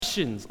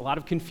questions, a lot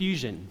of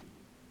confusion.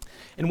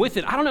 And with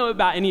it, I don't know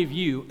about any of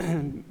you,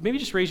 maybe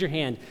just raise your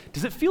hand.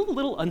 Does it feel a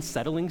little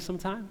unsettling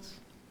sometimes?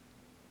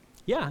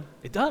 Yeah,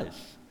 it does.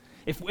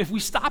 If we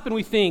stop and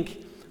we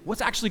think, what's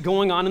actually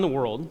going on in the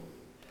world,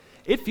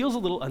 it feels a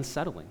little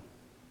unsettling.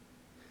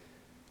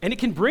 And it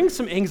can bring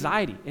some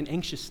anxiety and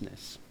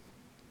anxiousness.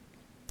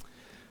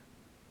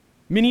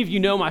 Many of you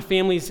know my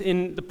family's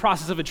in the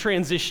process of a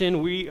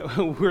transition.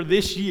 We're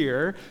this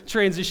year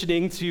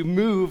transitioning to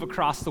move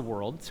across the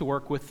world to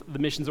work with the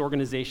missions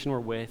organization we're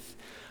with,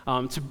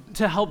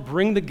 to help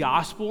bring the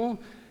gospel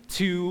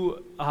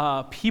to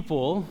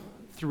people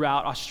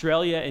throughout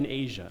Australia and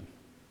Asia,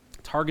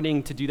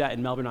 targeting to do that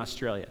in Melbourne,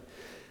 Australia.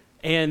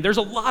 And there's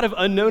a lot of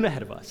unknown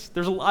ahead of us.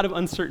 There's a lot of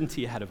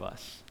uncertainty ahead of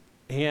us.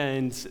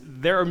 And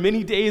there are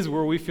many days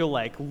where we feel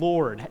like,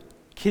 Lord,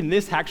 can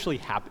this actually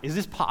happen? Is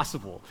this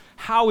possible?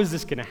 How is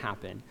this going to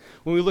happen?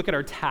 When we look at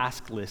our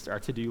task list, our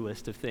to-do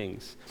list of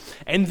things.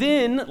 And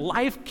then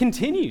life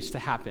continues to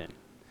happen.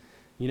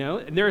 You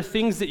know, there are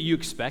things that you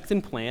expect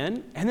and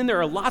plan, and then there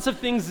are lots of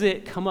things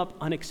that come up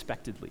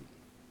unexpectedly.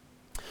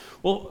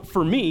 Well,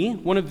 for me,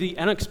 one of the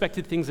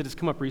unexpected things that has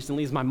come up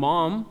recently is my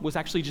mom was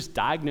actually just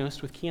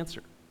diagnosed with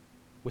cancer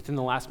within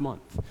the last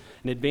month,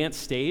 an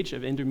advanced stage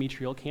of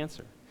endometrial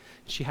cancer.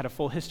 She had a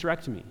full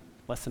hysterectomy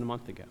less than a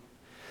month ago.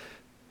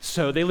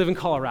 So they live in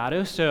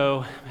Colorado,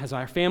 so as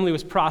our family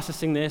was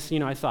processing this,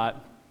 I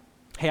thought,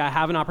 hey, I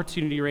have an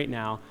opportunity right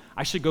now.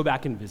 I should go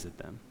back and visit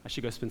them. I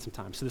should go spend some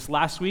time. So this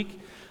last week,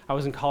 I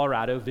was in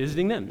Colorado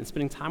visiting them and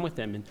spending time with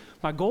them. And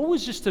my goal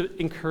was just to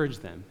encourage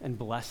them and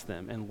bless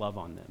them and love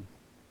on them.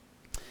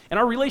 And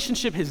our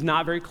relationship is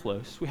not very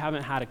close. We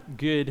haven't had a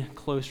good,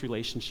 close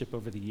relationship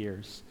over the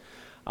years.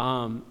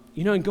 And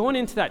going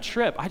into that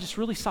trip, I just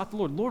really sought the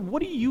Lord. Lord,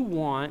 what do you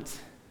want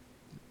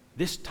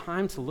this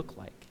time to look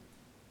like?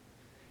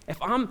 If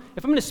I'm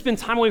going to spend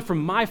time away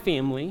from my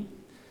family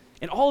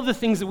and all of the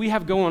things that we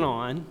have going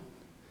on,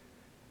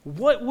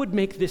 what would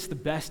make this the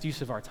best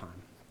use of our time?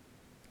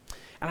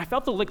 And I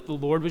felt the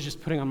Lord was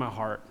just putting on my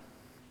heart,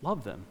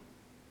 love them,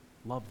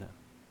 love them.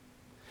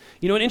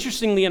 And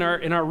interestingly, in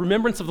our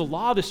remembrance of the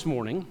law this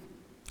morning,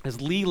 as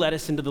Lee led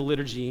us into the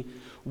liturgy,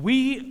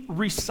 we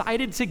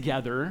recited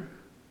together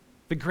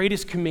the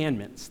greatest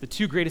commandments, the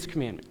two greatest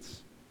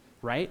commandments,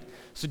 right?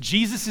 So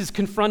Jesus is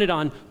confronted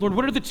on, Lord,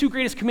 what are the two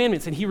greatest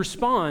commandments? And he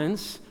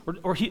responds,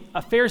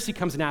 a Pharisee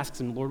comes and asks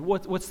him, Lord,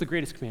 what's the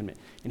greatest commandment?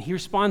 And he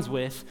responds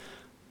with,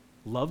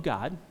 love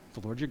God,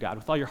 the Lord your God,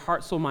 with all your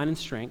heart, soul, mind, and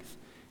strength.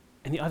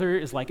 And the other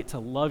is like it, to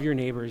love your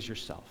neighbor as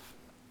yourself.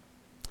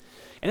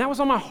 And that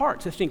was on my heart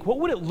to think, what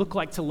would it look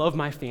like to love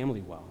my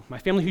family well? My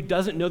family who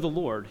doesn't know the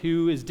Lord,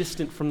 who is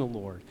distant from the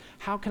Lord.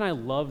 How can I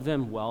love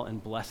them well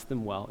and bless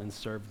them well and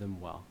serve them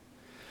well?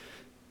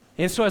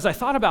 And so as I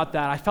thought about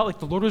that, I felt like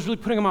the Lord was really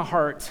putting on my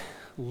heart,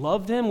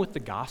 love them with the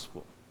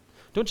gospel.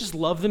 Don't just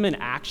love them in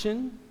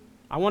action.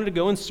 I wanted to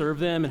go and serve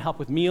them and help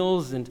with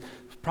meals and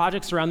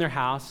projects around their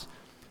house.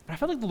 But I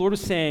felt like the Lord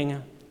was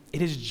saying,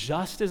 it is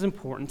just as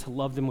important to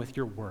love them with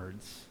your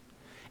words.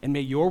 And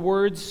may your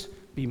words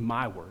be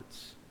my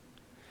words.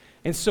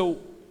 And so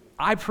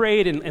I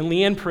prayed and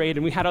Leanne prayed,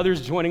 and we had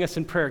others joining us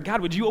in prayer.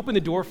 God, would you open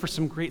the door for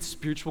some great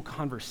spiritual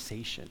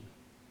conversation?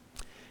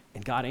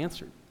 And God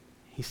answered.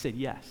 He said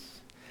yes.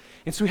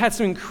 And so we had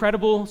some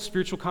incredible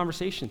spiritual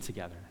conversation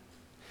together.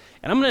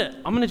 And I'm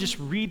gonna just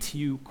read to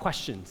you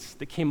questions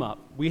that came up.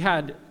 We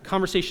had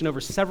conversation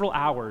over several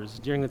hours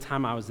during the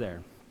time I was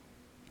there.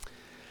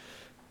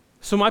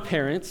 So my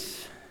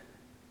parents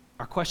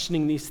are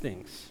questioning these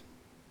things.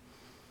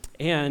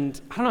 And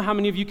I don't know how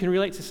many of you can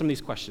relate to some of these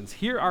questions.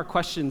 Here are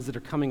questions that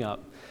are coming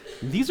up.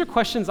 These are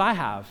questions I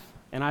have,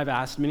 and I've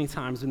asked many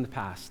times in the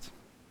past.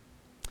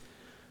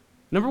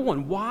 Number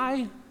one,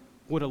 why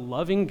would a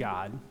loving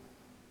God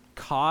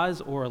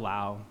cause or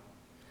allow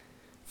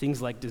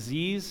things like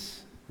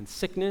disease and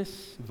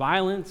sickness,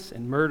 violence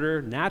and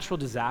murder, natural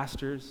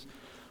disasters,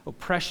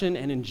 oppression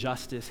and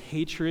injustice,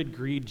 hatred,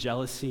 greed,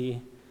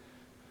 jealousy?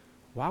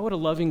 Why would a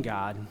loving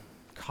God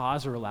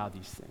cause or allow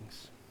these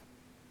things?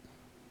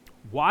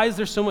 Why is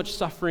there so much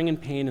suffering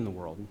and pain in the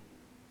world?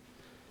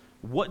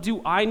 What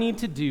do I need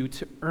to do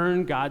to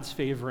earn God's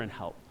favor and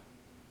help?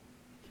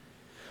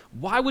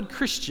 Why would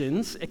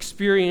Christians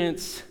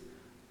experience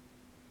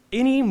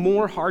any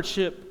more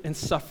hardship and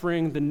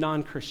suffering than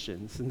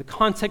non-Christians? And the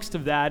context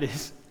of that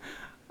is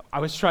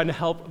I was trying to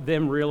help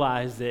them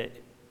realize that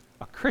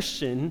a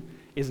Christian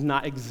is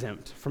not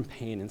exempt from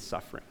pain and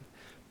suffering.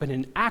 But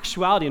in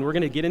actuality, and we're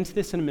going to get into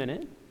this in a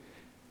minute,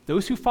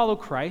 those who follow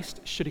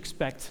Christ should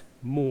expect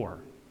more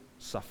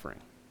suffering.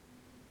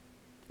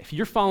 If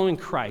you're following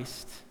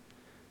Christ,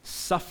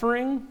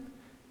 suffering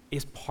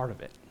is part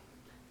of it.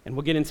 And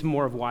we'll get into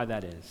more of why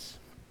that is.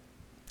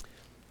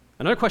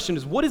 Another question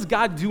is, what is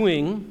God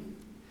doing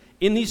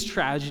in these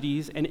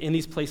tragedies and in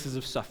these places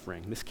of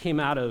suffering? This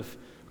came out of,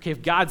 okay,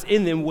 if God's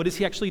in them, what is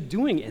he actually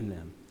doing in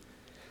them?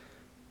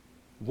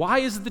 Why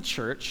is the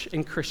church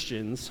and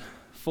Christians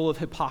full of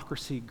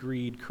hypocrisy,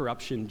 greed,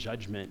 corruption,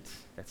 judgment,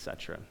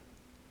 etc.?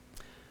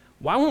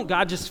 Why won't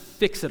God just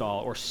fix it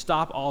all or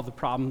stop all the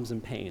problems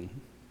and pain?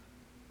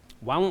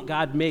 Why won't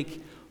God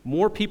make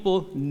more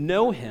people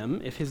know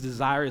him if his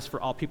desire is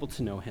for all people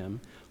to know him?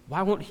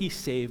 Why won't he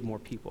save more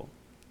people?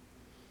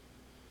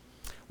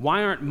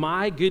 Why aren't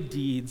my good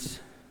deeds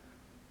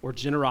or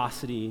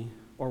generosity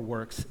or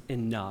works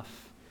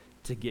enough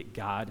to get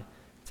God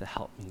to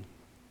help me?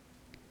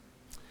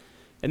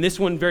 And this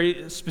one,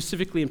 very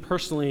specifically and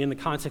personally, in the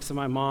context of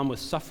my mom was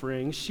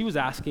suffering, she was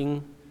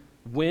asking,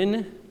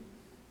 when,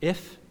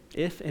 if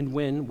and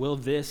when will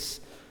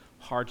this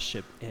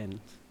hardship end?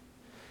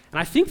 And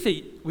I think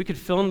that we could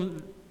fill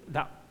in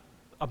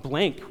a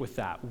blank with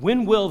that.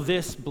 When will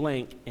this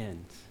blank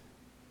end?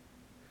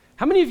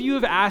 How many of you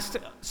have asked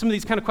some of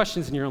these kind of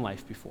questions in your own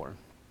life before?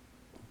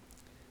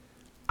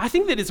 I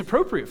think that it's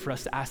appropriate for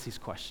us to ask these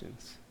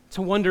questions,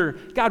 to wonder,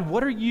 God,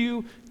 what are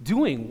you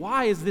doing?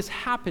 Why is this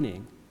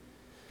happening?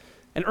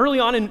 And early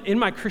on in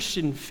my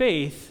Christian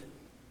faith,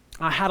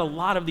 I had a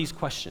lot of these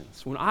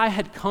questions. When I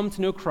had come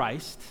to know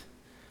Christ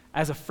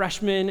as a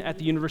freshman at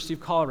the University of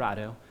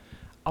Colorado,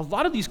 a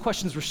lot of these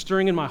questions were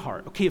stirring in my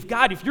heart. Okay, if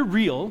God, if you're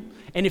real,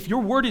 and if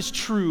your word is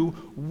true,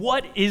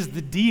 what is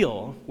the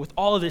deal with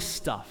all of this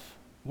stuff?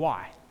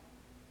 Why?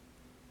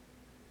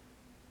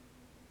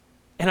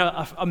 And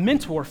a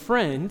mentor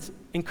friend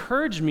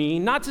encouraged me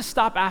not to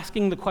stop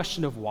asking the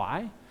question of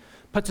why,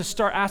 but to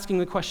start asking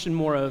the question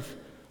more of,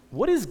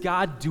 what is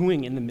God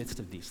doing in the midst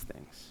of these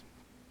things?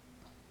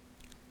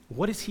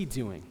 What is he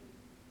doing?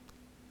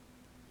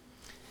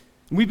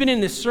 We've been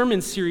in this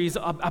sermon series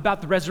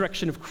about the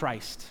resurrection of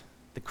Christ.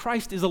 That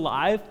Christ is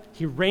alive.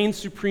 He reigns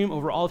supreme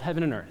over all of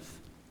heaven and earth.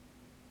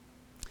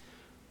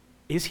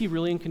 Is he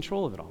really in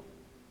control of it all?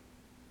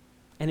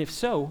 And if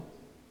so,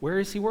 where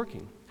is he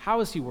working?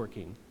 How is he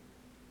working?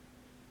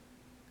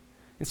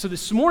 And so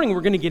this morning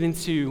we're going to get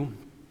into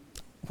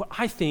what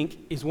I think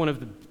is one of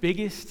the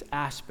biggest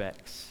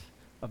aspects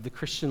of the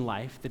Christian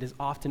life that is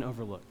often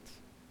overlooked.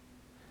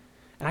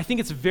 And I think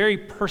it's very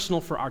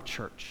personal for our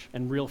church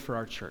and real for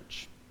our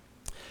church.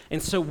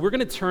 And so we're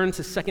going to turn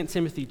to 2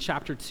 Timothy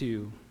chapter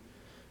 2,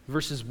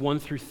 verses 1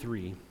 through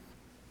 3.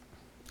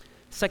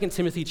 2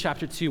 Timothy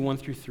chapter 2, 1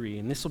 through 3.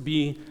 And this will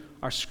be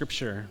our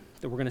scripture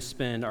that we're going to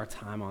spend our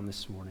time on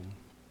this morning.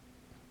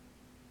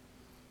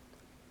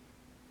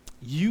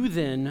 You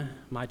then,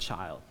 my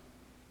child,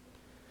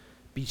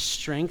 be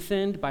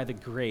strengthened by the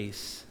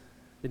grace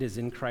that is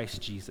in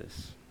Christ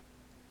Jesus.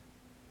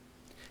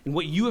 And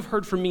what you have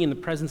heard from me in the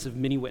presence of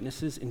many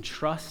witnesses,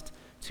 entrust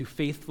to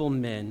faithful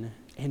men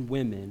and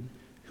women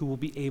who will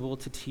be able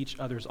to teach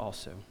others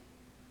also.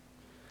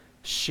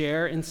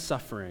 Share in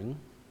suffering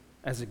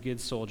as a good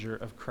soldier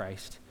of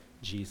Christ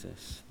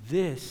Jesus.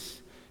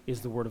 This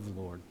is the word of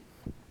the Lord.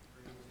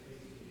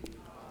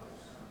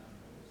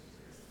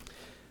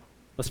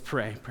 Let's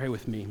pray. Pray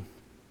with me.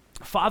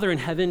 Father in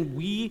heaven,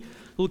 we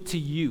look to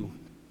you,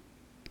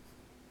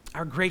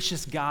 our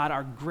gracious God,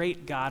 our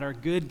great God, our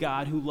good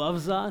God who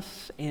loves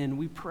us, and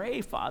we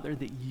pray, Father,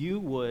 that you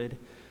would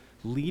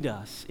lead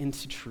us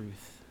into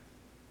truth.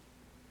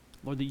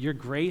 Lord, that your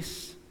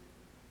grace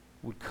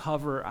would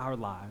cover our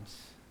lives,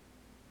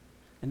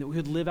 and that we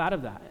would live out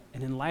of that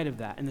and in light of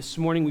that. And this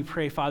morning we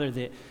pray, Father,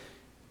 that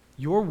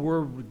your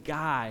word would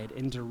guide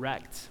and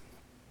direct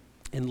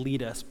and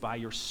lead us by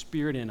your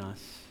Spirit in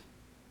us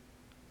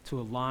to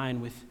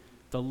align with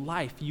the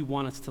life you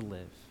want us to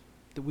live.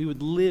 That we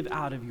would live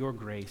out of your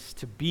grace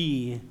to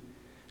be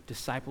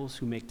disciples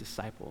who make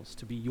disciples,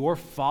 to be your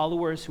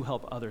followers who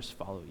help others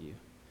follow you.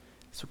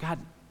 So God,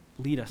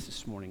 lead us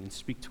this morning and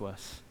speak to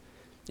us.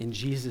 In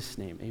Jesus'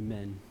 name,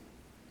 amen.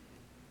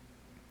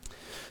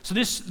 So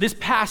this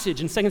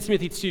passage in 2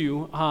 Timothy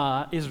 2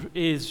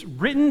 is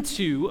written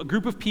to a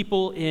group of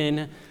people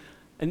in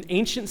an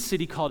ancient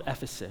city called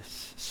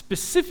Ephesus.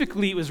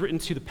 Specifically, it was written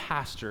to the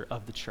pastor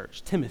of the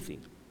church, Timothy.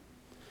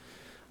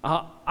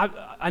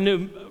 I know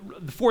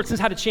the Fortsons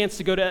had a chance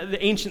to go to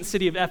the ancient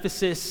city of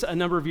Ephesus a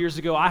number of years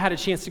ago. I had a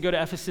chance to go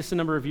to Ephesus a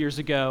number of years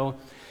ago.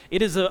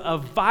 It is a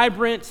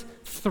vibrant,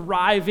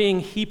 thriving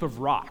heap of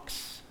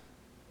rocks.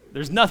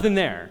 There's nothing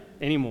there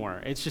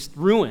anymore. It's just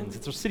ruins.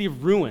 It's a city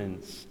of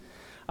ruins.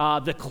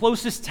 The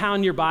closest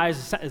town nearby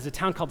is a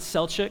town called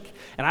Selçuk.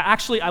 And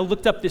I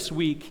looked up this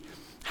week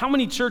how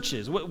many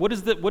churches. What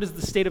is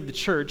the state of the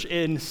church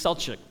in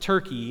Selçuk,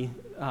 Turkey,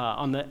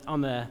 on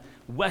the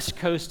west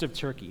coast of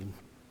Turkey?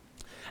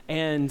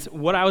 And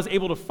what I was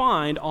able to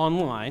find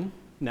online,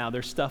 now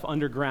there's stuff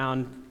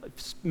underground,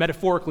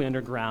 metaphorically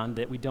underground,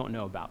 that we don't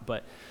know about,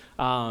 but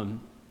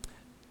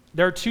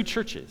there are 2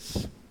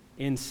 churches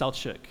in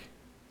Selçuk,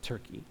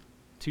 Turkey,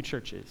 2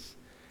 churches.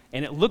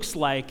 And it looks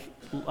like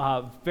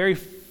very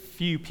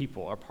few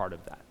people are part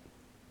of that.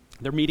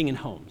 They're meeting in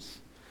homes.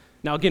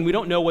 Now again, we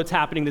don't know what's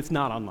happening that's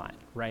not online,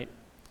 right?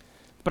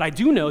 But I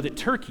do know that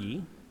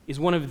Turkey is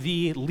one of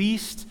the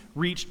least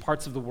reached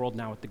parts of the world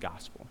now with the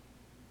gospel.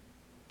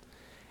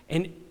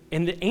 And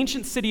the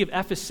ancient city of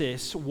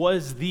Ephesus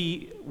was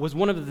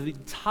one of the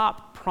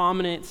top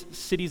prominent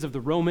cities of the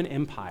Roman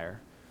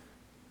Empire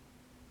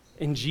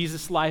in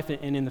Jesus' life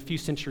and in the few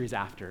centuries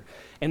after.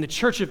 And the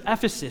church of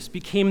Ephesus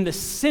became the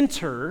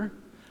center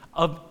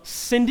of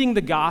sending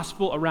the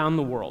gospel around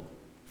the world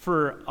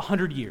for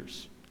 100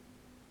 years.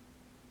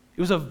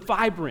 It was a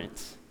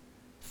vibrant,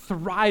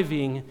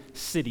 thriving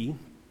city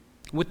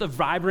with a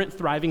vibrant,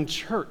 thriving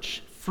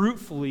church,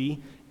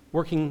 fruitfully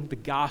working the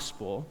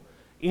gospel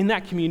in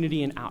that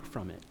community and out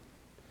from it.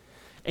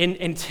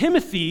 And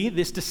Timothy,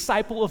 this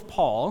disciple of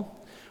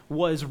Paul,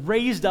 was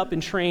raised up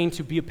and trained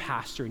to be a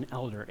pastor and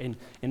elder,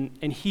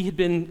 and he had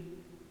been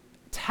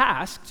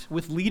tasked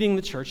with leading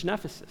the church in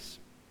Ephesus,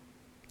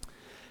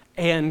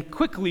 and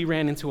quickly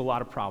ran into a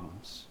lot of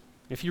problems.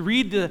 If you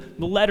read the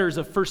letters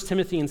of 1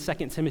 Timothy and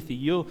 2 Timothy,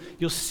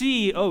 you'll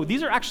see,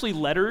 these are actually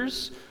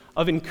letters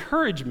of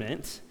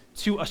encouragement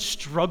to a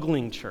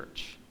struggling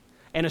church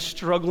and a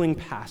struggling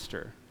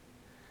pastor.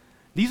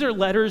 These are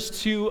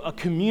letters to a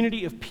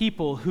community of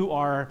people who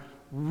are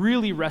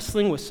really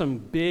wrestling with some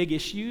big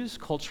issues,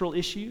 cultural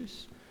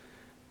issues.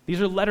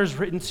 These are letters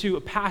written to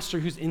a pastor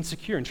who's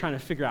insecure and trying to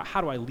figure out, how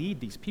do I lead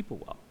these people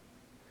well?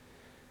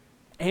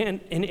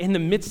 And in the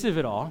midst of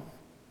it all,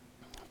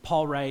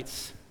 Paul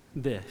writes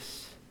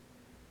this: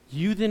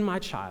 "You then, my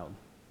child,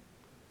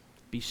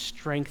 be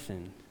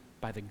strengthened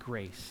by the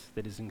grace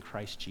that is in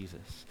Christ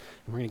Jesus."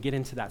 And we're going to get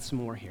into that some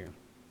more here.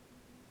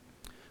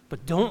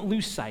 But don't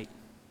lose sight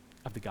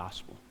of the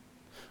gospel.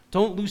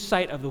 Don't lose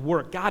sight of the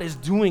work God is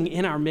doing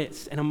in our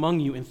midst and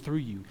among you and through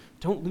you.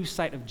 Don't lose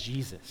sight of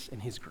Jesus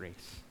and his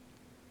grace.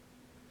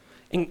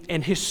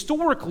 And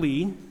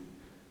historically,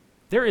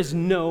 there is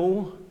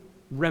no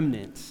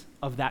remnant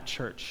of that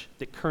church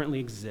that currently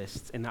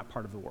exists in that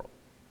part of the world.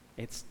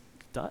 It's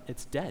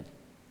dead.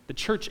 The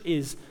church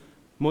is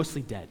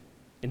mostly dead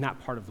in that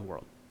part of the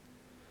world.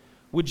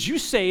 Would you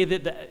say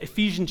that the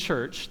Ephesian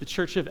church, the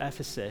church of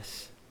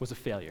Ephesus, was a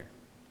failure?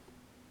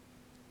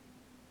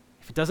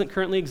 If it doesn't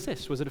currently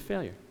exist, was it a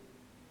failure?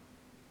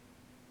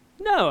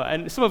 No,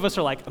 and some of us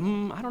are like,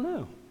 I don't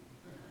know.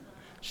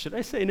 Should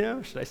I say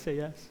no? Should I say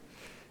yes?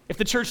 If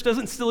the church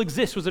doesn't still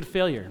exist, was it a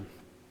failure?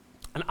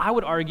 And I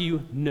would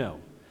argue no.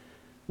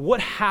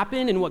 What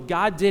happened and what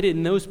God did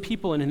in those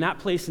people and in that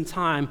place and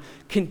time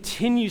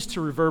continues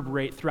to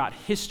reverberate throughout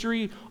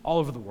history all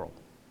over the world.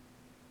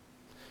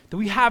 That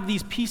we have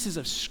these pieces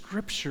of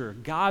scripture,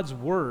 God's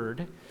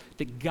word,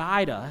 that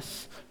guide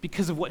us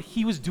because of what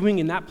he was doing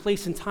in that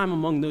place and time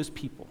among those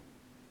people.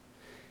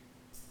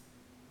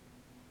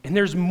 And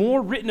there's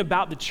more written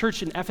about the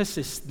church in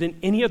Ephesus than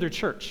any other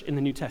church in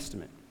the New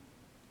Testament.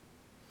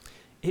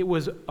 It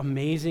was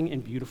amazing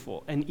and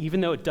beautiful. And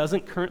even though it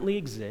doesn't currently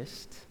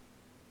exist,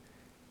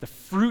 the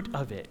fruit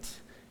of it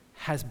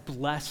has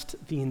blessed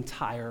the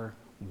entire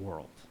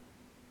world.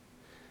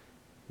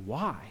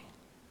 Why?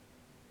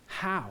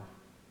 How?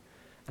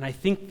 And I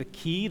think the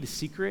key, the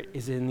secret,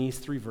 is in these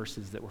 3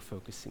 verses that we're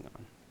focusing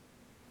on.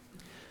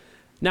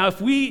 Now, if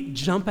we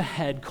jump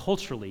ahead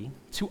culturally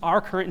to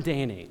our current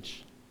day and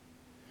age,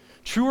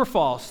 true or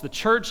false, the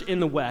church in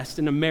the West,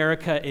 in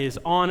America, is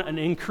on an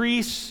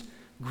increase,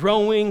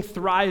 growing,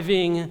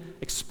 thriving,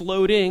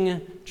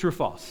 exploding. True or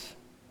false?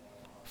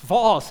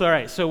 False. All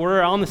right, so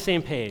we're on the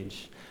same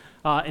page.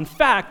 In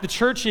fact, the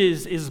church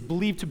is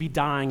believed to be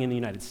dying in the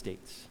United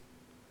States,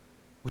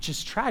 which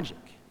is tragic.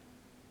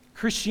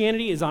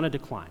 Christianity is on a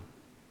decline.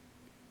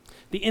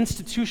 The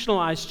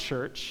institutionalized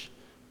church,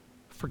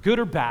 for good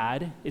or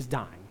bad, is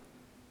dying.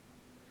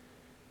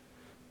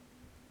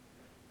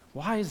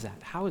 Why is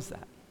that? How is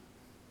that?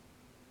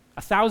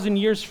 1,000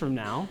 years from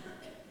now,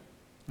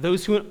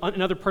 those who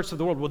in other parts of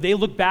the world, will they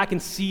look back and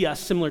see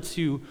us similar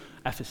to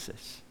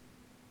Ephesus?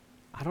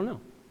 I don't know.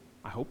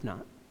 I hope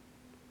not.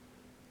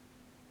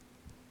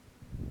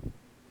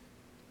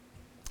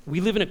 We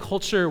live in a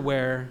culture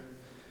where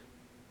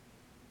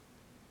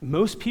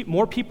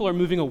more people are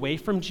moving away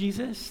from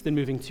Jesus than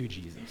moving to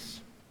Jesus.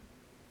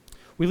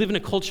 We live in a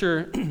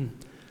culture,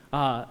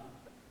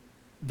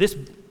 there's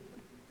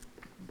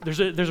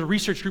a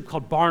research group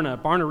called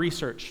Barna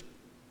Research.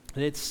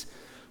 It's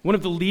one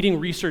of the leading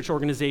research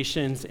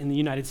organizations in the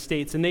United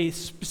States, and they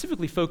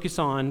specifically focus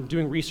on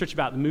doing research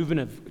about the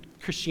movement of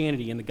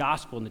Christianity and the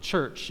gospel and the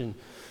church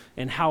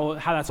and how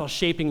that's all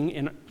shaping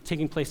and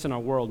taking place in our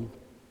world.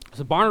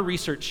 So Barna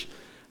Research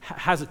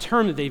has a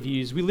term that they've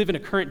used. We live in a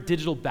current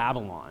digital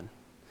Babylon,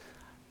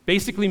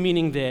 basically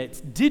meaning that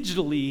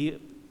digitally,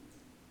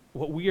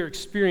 what we are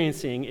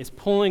experiencing is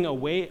pulling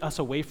us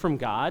away from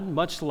God,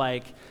 much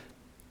like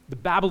the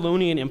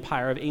Babylonian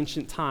Empire of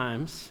ancient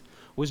times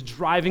was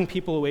driving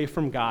people away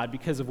from God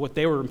because of what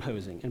they were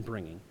imposing and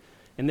bringing.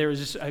 And there was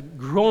just a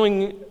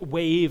growing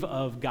wave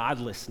of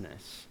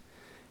godlessness.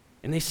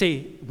 And they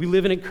say we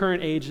live in a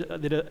current age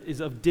that is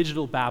of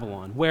digital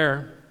Babylon,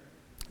 where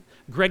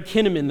Greg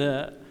Kinneman,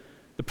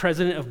 the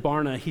president of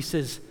Barna, he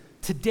says,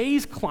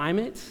 today's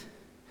climate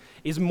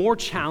is more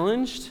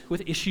challenged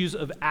with issues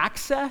of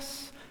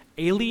access,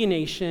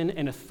 alienation,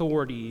 and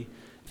authority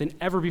than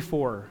ever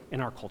before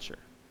in our culture.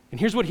 And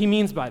here's what he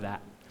means by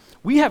that.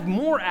 We have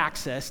more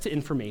access to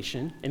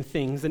information and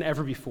things than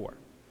ever before.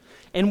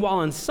 And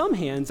while in some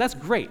hands, that's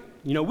great.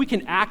 We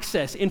can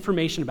access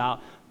information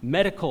about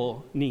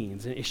medical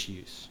needs and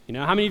issues.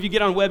 How many of you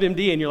get on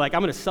WebMD and you're like,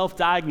 I'm going to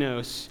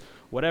self-diagnose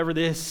whatever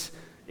this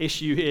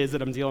issue is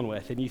that I'm dealing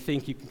with, and you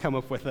think you can come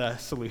up with a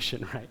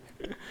solution, right?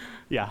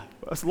 Yeah,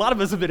 a lot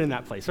of us have been in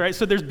that place, right?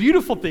 So there's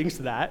beautiful things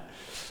to that.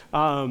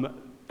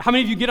 How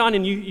many of you get on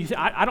and you say,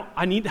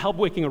 I need help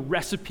making a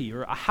recipe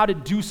or how to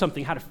do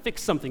something, how to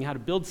fix something, how to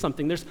build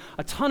something? There's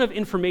a ton of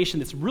information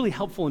that's really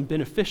helpful and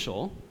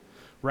beneficial,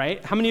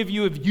 right? How many of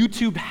you have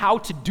YouTubed how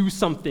to do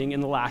something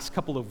in the last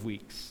couple of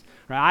weeks?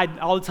 Right?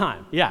 All the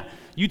time, yeah.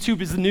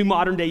 YouTube is the new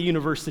modern day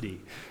university.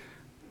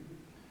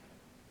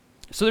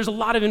 So there's a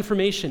lot of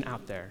information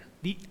out there.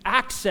 The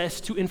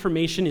access to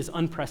information is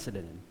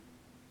unprecedented.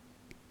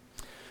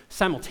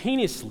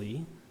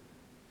 Simultaneously,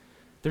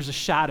 there's a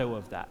shadow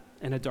of that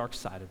and a dark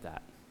side of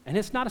that. And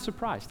it's not a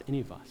surprise to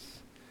any of us.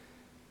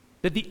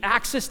 That the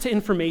access to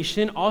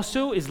information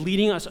also is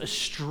leading us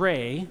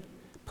astray,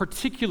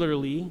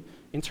 particularly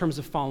in terms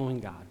of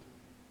following God.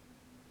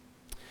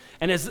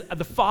 And as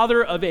the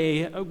father of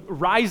a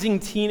rising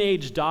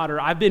teenage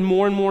daughter, I've been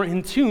more and more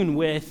in tune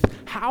with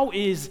how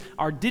is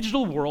our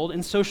digital world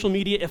and social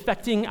media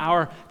affecting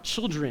our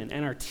children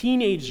and our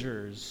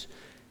teenagers.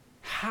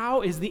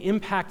 How is the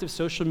impact of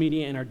social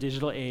media in our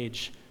digital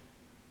age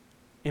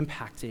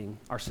impacting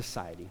our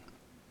society?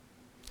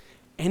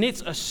 And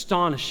it's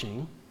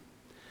astonishing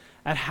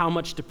at how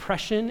much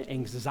depression,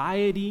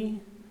 anxiety,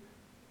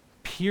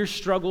 peer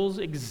struggles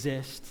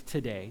exist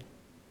today.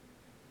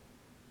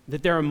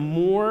 That there are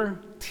more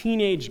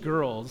teenage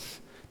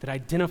girls that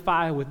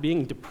identify with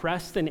being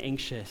depressed and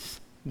anxious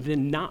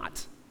than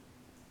not.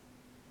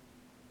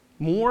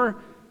 More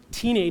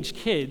teenage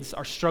kids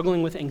are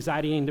struggling with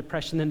anxiety and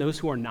depression than those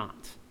who are not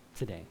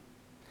today.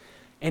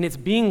 And it's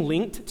being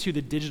linked to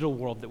the digital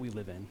world that we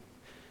live in.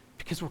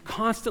 Because we're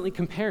constantly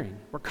comparing.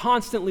 We're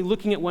constantly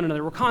looking at one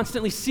another. We're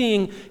constantly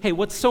seeing, hey,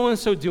 what's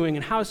so-and-so doing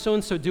and how is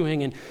so-and-so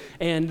doing?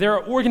 And there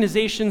are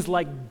organizations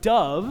like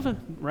Dove,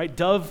 right?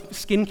 Dove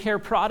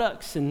skincare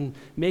products and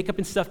makeup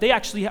and stuff. They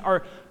actually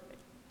are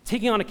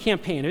taking on a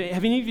campaign.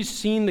 Have any of you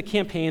seen the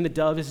campaign that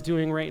Dove is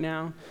doing right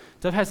now?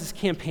 Dove has this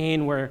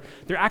campaign where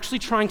they're actually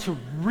trying to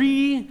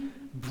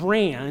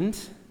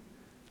rebrand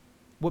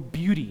what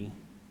beauty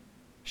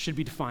should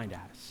be defined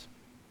as.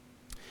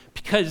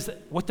 Because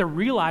what they're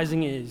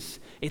realizing is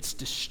it's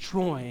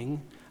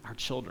destroying our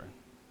children.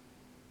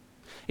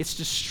 It's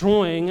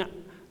destroying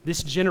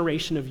this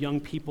generation of young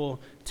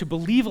people to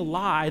believe a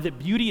lie that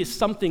beauty is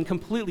something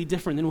completely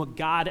different than what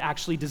God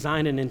actually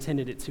designed and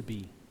intended it to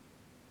be.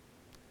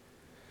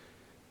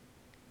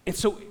 And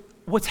so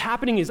what's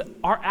happening is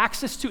our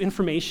access to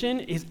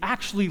information is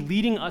actually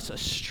leading us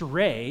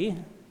astray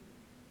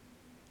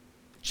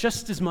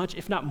just as much,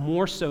 if not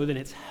more so, than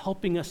it's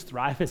helping us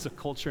thrive as a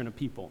culture and a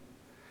people.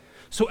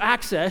 So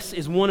access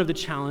is one of the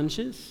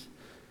challenges.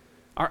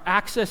 Our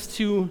access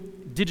to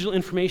digital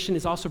information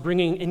is also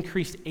bringing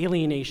increased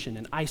alienation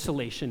and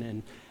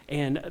isolation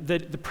and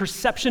the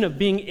perception of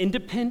being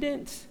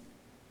independent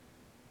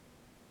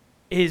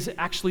is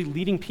actually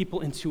leading people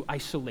into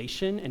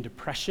isolation and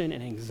depression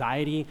and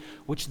anxiety,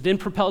 which then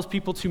propels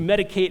people to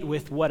medicate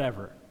with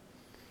whatever.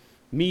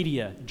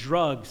 Media,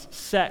 drugs,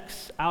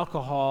 sex,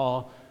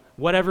 alcohol,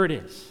 whatever it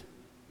is.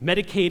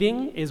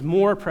 Medicating is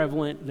more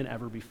prevalent than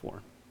ever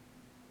before.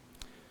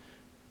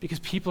 Because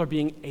people are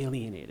being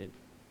alienated.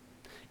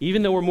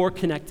 Even though we're more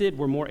connected,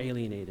 we're more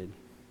alienated.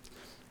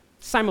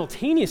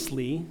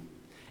 Simultaneously,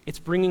 it's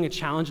bringing a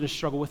challenge and a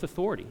struggle with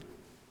authority.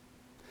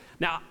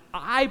 Now,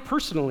 I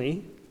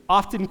personally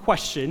often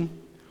question,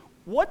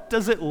 what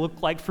does it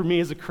look like for me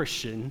as a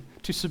Christian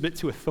to submit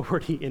to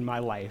authority in my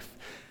life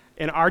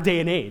in our day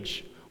and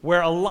age,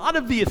 where a lot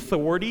of the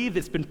authority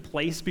that's been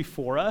placed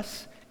before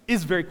us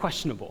is very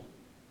questionable?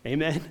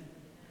 Amen?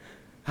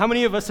 How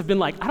many of us have been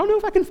like, I don't know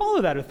if I can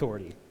follow that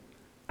authority.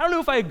 I don't know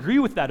if I agree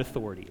with that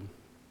authority.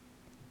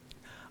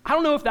 I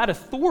don't know if that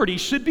authority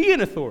should be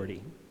an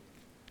authority,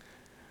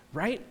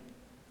 right?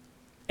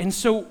 And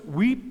so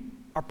we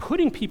are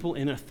putting people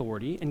in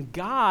authority, and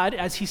God,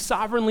 as He's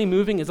sovereignly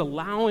moving, is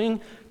allowing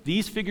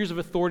these figures of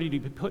authority to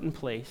be put in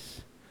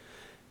place.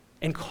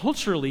 And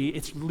culturally,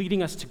 it's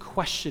leading us to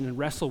question and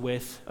wrestle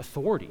with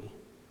authority,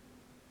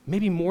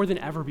 maybe more than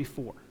ever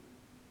before.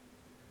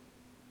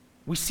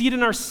 We see it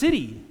in our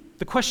city,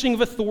 the questioning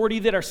of authority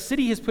that our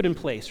city has put in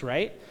place,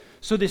 right?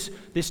 So this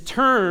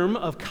term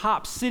of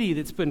cop city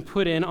that's been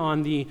put in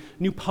on the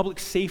new public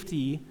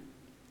safety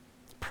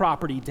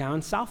property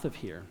down south of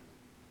here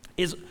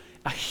is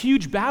a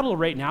huge battle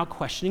right now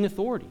questioning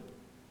authority,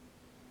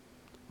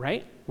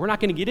 right? We're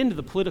not going to get into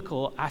the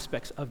political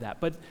aspects of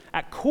that, but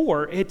at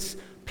core, it's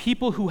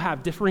people who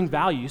have differing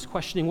values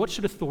questioning what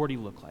should authority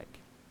look like.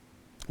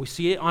 We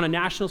see it on a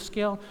national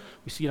scale,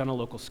 we see it on a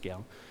local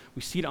scale,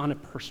 we see it on a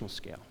personal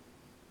scale.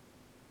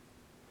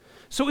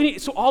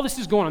 So all this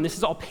is going on. This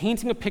is all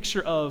painting a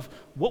picture of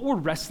what we're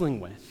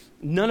wrestling with.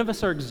 None of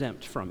us are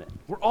exempt from it.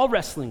 We're all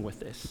wrestling with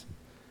this.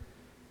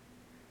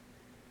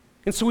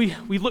 And so we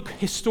look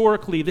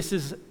historically,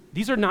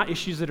 these are not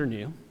issues that are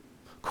new.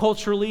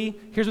 Culturally,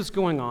 here's what's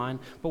going on.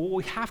 But what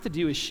we have to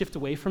do is shift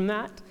away from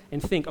that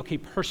and think, okay,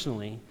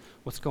 personally,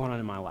 what's going on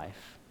in my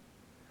life?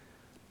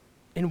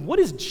 And what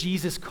is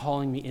Jesus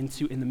calling me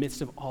into in the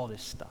midst of all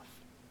this stuff?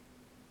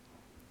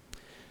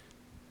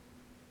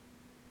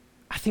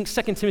 think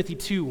 2 Timothy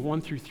 2,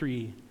 1 through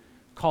 3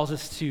 calls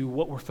us to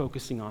what we're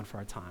focusing on for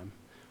our time.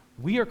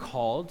 We are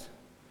called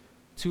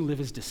to live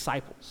as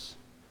disciples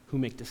who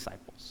make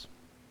disciples.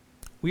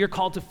 We are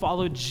called to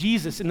follow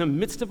Jesus in the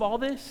midst of all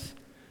this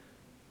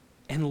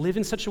and live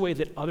in such a way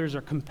that others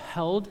are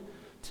compelled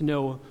to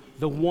know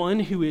the one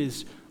who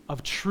is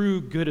of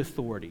true good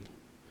authority,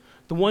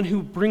 the one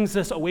who brings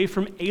us away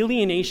from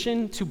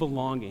alienation to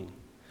belonging,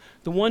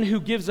 the one who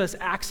gives us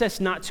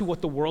access not to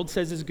what the world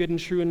says is good and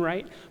true and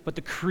right, but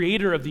the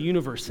creator of the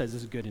universe says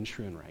is good and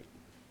true and right.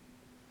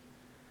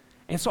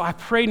 And so I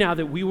pray now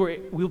that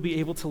we'll be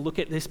able to look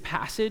at this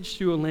passage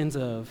through a lens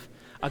of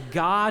a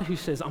God who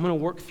says, I'm going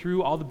to work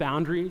through all the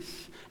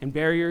boundaries and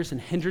barriers and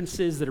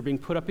hindrances that are being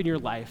put up in your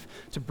life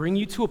to bring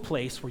you to a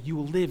place where you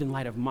will live in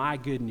light of my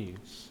good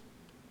news.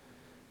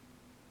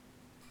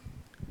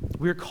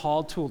 We're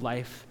called to a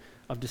life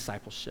of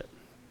discipleship.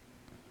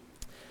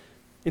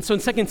 And so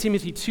in 2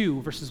 Timothy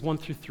 2, verses 1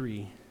 through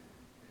 3,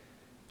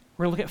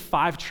 we're going to look at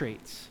 5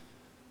 traits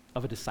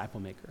of a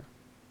disciple maker.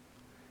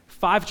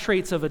 5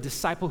 traits of a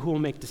disciple who will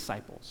make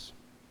disciples.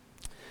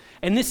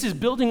 And this is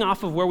building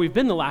off of where we've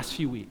been the last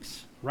few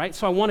weeks, right?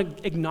 So I want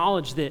to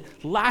acknowledge that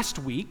last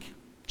week,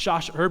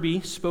 Josh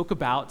Irby spoke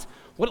about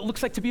what it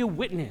looks like to be a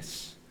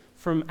witness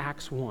from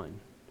Acts 1.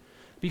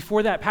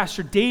 Before that,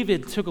 Pastor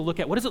David took a look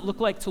at what does it look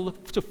like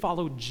to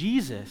follow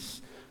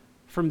Jesus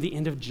from the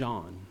end of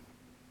John.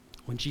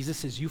 When Jesus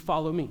says, you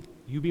follow me,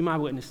 you be my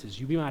witnesses,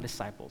 you be my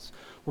disciples.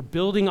 We're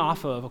building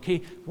off of,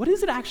 okay, what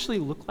does it actually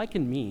look like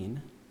and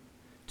mean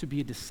to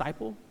be a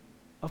disciple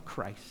of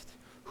Christ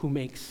who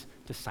makes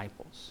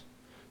disciples?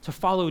 To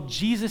follow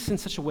Jesus in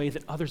such a way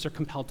that others are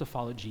compelled to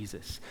follow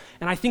Jesus.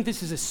 And I think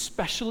this is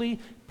especially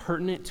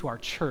pertinent to our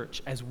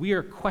church as we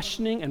are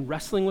questioning and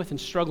wrestling with and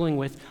struggling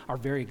with our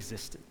very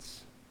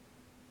existence.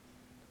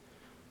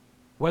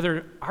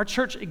 Whether our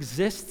church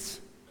exists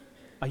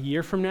a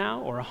year from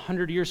now or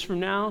 100 years from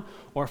now,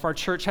 or if our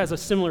church has a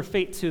similar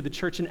fate to the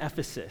church in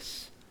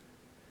Ephesus,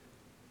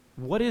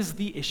 what is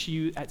the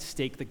issue at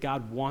stake that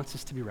God wants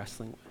us to be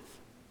wrestling with?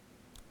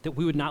 That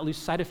we would not lose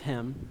sight of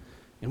him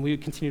and we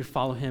would continue to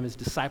follow him as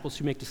disciples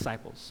who make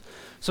disciples.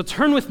 So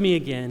turn with me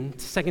again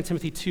to 2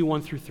 Timothy 2,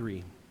 1 through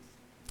 3.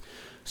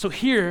 So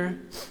here,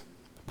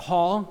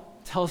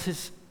 Paul tells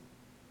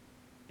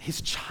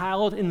his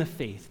child in the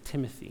faith,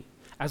 Timothy,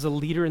 as a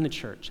leader in the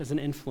church, as an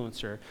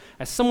influencer,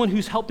 as someone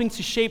who's helping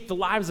to shape the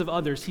lives of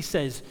others, he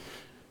says,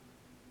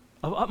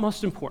 of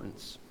utmost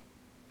importance,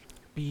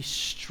 be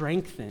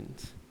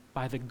strengthened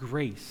by the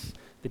grace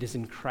that is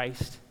in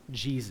Christ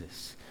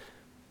Jesus.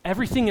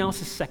 Everything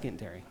else is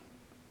secondary.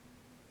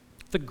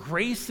 The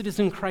grace that is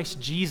in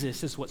Christ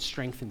Jesus is what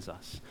strengthens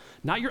us.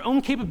 Not your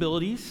own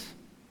capabilities,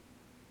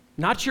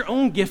 not your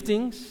own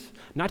giftings,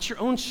 not your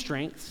own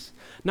strengths,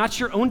 not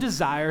your own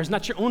desires,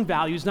 not your own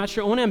values, not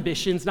your own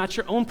ambitions, not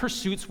your own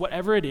pursuits,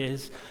 whatever it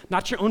is,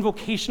 not your own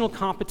vocational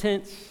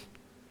competence.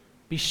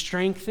 Be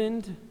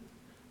strengthened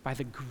by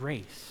the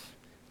grace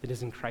that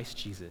is in Christ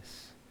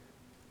Jesus.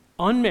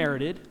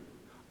 Unmerited,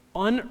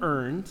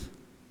 unearned,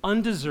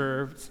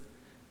 undeserved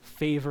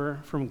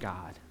favor from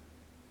God.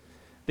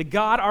 The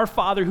God, our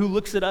Father, who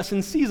looks at us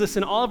and sees us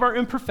in all of our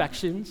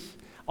imperfections,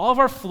 all of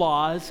our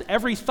flaws,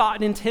 every thought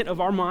and intent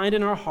of our mind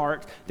and our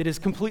heart that is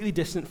completely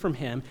distant from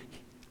him,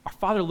 our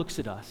Father looks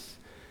at us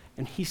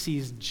and he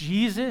sees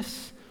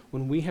Jesus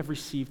when we have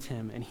received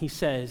him, and he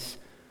says,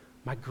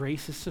 my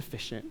grace is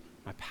sufficient.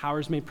 My power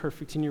is made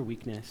perfect in your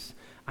weakness.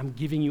 I'm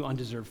giving you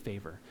undeserved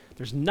favor.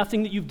 There's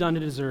nothing that you've done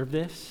to deserve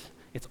this.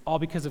 It's all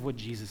because of what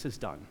Jesus has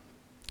done.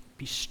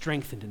 Be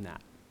strengthened in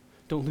that.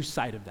 Don't lose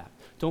sight of that.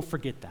 Don't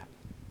forget that.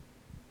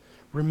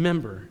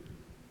 Remember,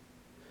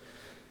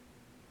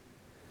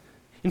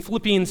 in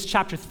Philippians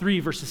chapter 3,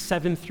 verses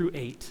 7 through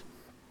 8,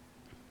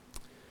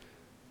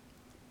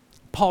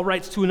 Paul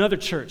writes to another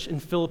church in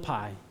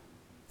Philippi,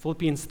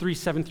 Philippians 3,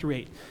 7 through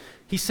 8.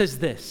 He says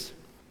this,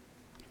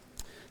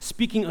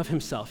 speaking of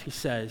himself, he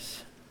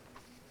says,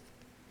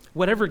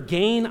 whatever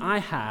gain I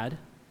had,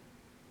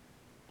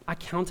 I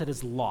counted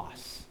as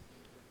loss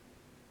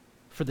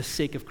for the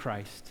sake of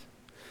Christ.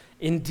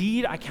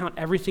 Indeed, I count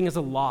everything as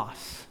a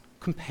loss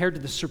compared to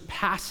the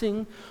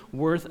surpassing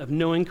worth of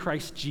knowing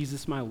Christ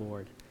Jesus my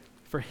Lord.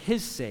 For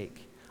his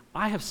sake,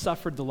 I have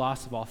suffered the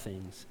loss of all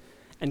things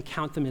and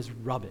count them as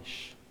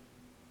rubbish.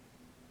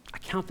 I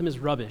count them as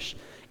rubbish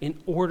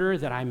in order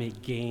that I may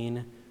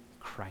gain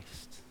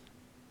Christ.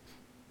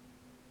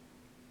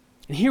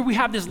 And here we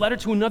have this letter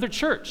to another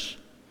church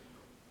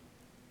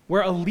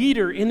where a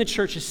leader in the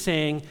church is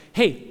saying,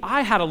 hey,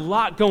 I had a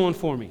lot going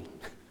for me.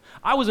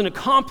 I was an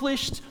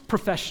accomplished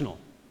professional.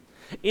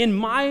 In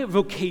my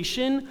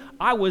vocation,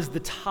 I was the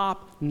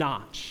top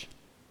notch.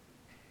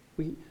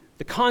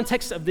 The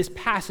context of this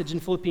passage in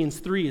Philippians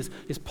 3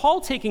 is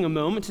Paul taking a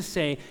moment to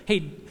say,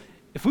 hey,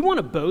 if we want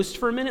to boast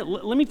for a minute,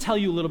 let me tell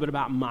you a little bit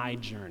about my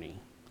journey.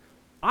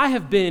 I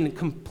have been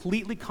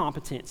completely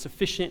competent,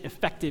 sufficient,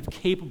 effective,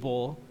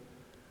 capable.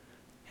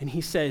 And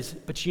he says,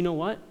 but you know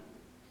what?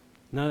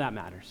 None of that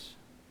matters.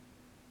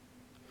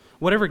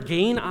 Whatever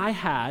gain I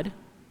had,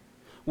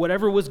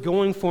 whatever was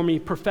going for me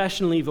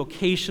professionally,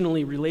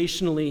 vocationally,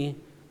 relationally,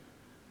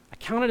 I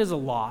count it as a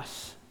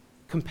loss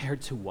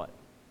compared to what?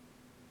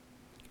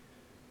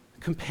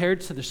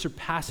 Compared to the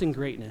surpassing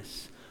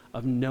greatness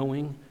of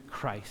knowing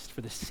Christ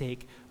for the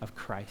sake of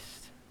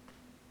Christ.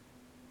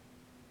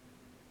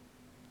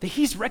 That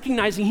he's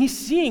recognizing, he's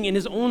seeing in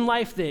his own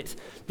life that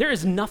there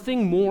is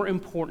nothing more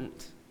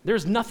important.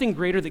 There's nothing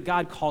greater that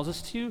God calls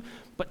us to,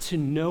 but to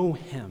know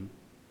him,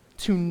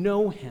 to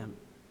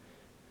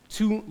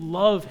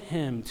love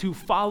him, to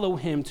follow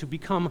him, to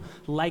become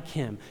like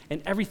him.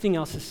 And everything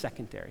else is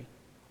secondary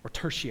or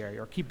tertiary,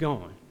 or keep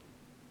going.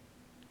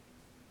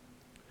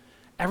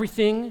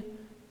 Everything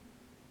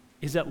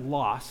is at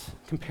loss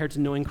compared to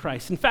knowing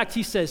Christ. In fact,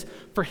 he says,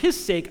 for his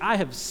sake, I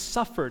have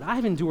suffered. I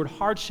have endured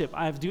hardship.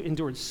 I have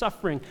endured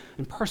suffering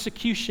and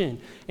persecution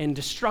and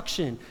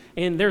destruction.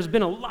 And there's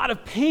been a lot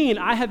of pain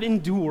I have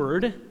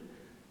endured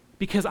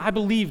because I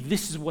believe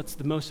this is what's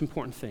the most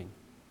important thing.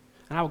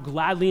 And I will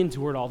gladly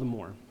endure it all the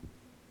more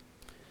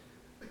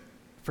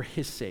for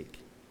his sake.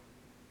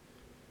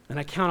 And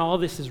I count all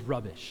this as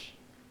rubbish,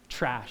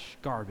 trash,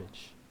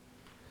 garbage,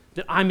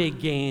 that I may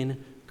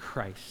gain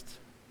Christ.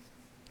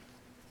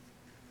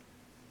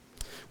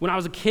 When I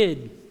was a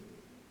kid,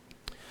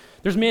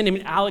 there's a man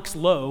named Alex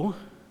Lowe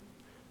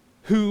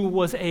who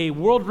was a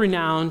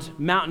world-renowned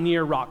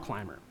mountaineer rock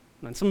climber.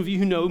 And some of you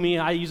who know me,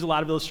 I use a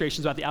lot of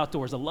illustrations about the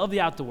outdoors. I love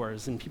the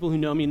outdoors, and people who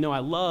know me know I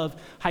love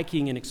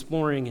hiking and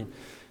exploring.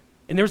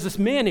 And there was this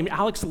man named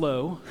Alex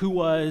Lowe who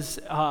was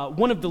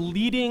one of the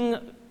leading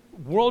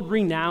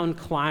world-renowned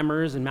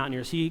climbers and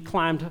mountaineers. He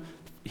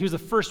was the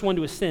first one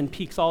to ascend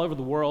peaks all over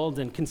the world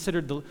and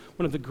considered one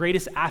of the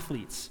greatest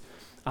athletes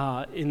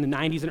in the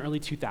 90s and early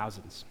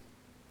 2000s.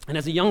 And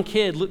as a young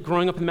kid,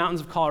 growing up in the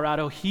mountains of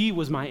Colorado, he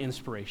was my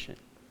inspiration.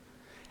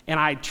 And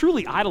I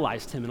truly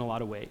idolized him in a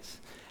lot of ways.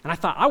 And I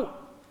thought,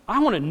 I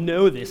want to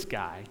know this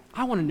guy.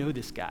 I want to know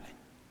this guy.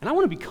 And I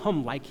want to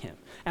become like him.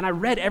 And I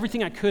read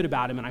everything I could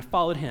about him, and I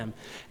followed him.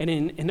 And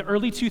in the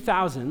early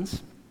 2000s,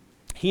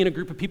 he and a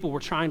group of people were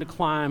trying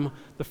to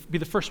be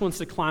the first ones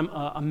to climb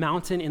a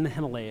mountain in the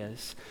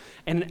Himalayas.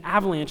 And an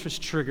avalanche was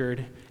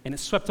triggered, and it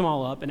swept them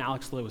all up, and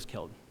Alex Lowe was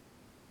killed.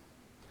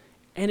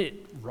 And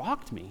it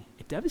rocked me.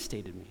 It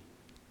devastated me.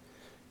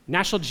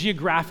 National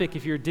Geographic,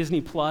 if you're Disney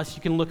Plus,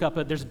 you can look up,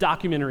 there's a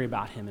documentary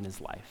about him and his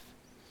life.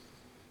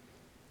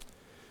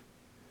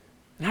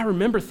 And I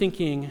remember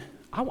thinking,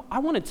 I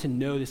wanted to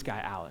know this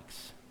guy,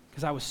 Alex,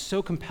 because I was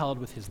so compelled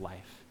with his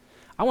life.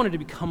 I wanted to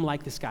become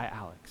like this guy,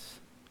 Alex.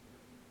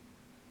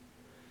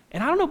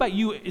 And I don't know about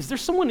you, is there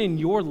someone in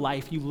your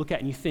life you look at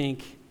and you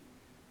think,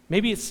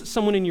 maybe it's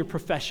someone in your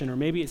profession, or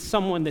maybe it's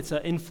someone that's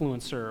an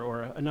influencer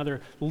or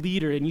another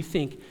leader, and you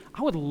think,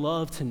 I would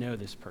love to know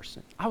this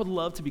person. I would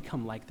love to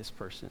become like this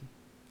person.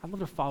 I'd love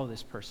to follow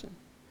this person.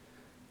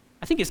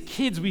 I think as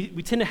kids, we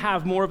tend to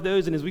have more of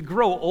those, and as we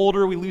grow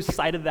older, we lose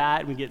sight of that,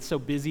 and we get so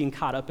busy and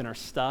caught up in our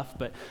stuff.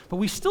 But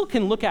we still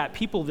can look at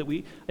people that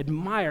we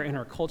admire in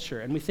our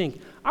culture, and we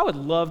think, I would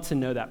love to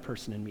know that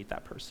person and meet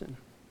that person.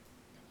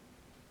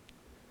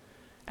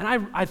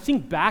 And I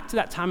think back to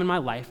that time in my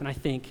life, and I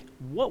think,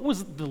 what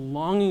was the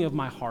longing of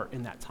my heart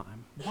in that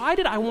time? Why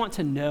did I want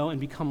to know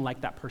and become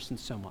like that person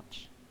so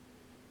much?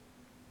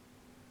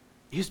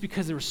 It was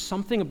because there was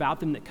something about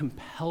them that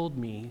compelled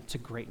me to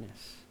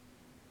greatness.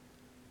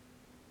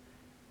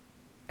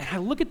 And I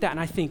look at that and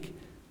I think,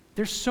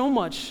 there's so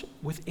much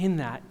within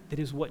that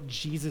is what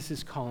Jesus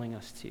is calling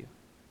us to.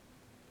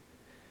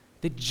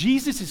 That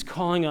Jesus is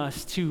calling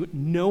us to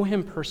know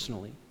him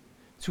personally,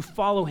 to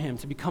follow him,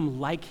 to become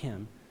like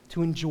him,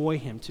 to enjoy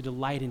him, to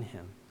delight in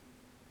him.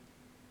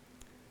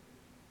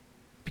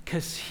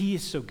 Because he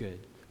is so good,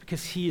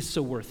 because he is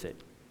so worth it.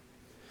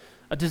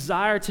 A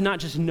desire to not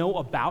just know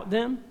about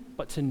them,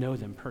 but to know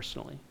them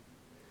personally.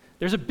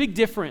 There's a big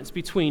difference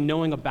between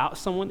knowing about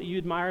someone that you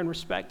admire and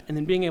respect and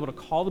then being able to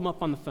call them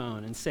up on the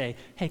phone and say,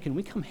 hey, can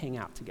we come hang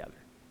out together?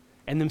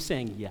 And them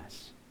saying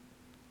yes.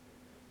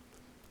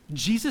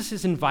 Jesus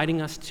is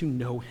inviting us to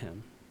know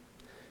him.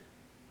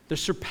 The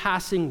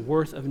surpassing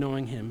worth of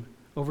knowing him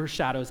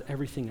overshadows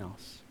everything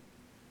else.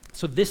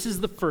 So this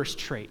is the first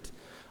trait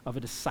of a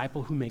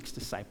disciple who makes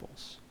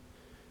disciples.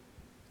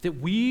 That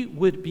we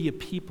would be a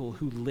people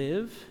who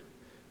live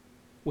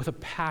with a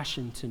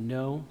passion to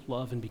know,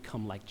 love, and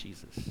become like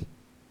Jesus.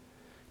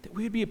 That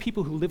we would be a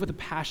people who live with a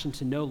passion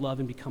to know, love,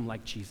 and become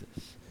like Jesus.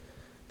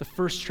 The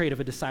first trait of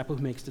a disciple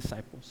who makes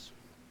disciples.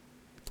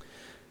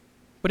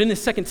 But in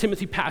this 2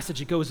 Timothy passage,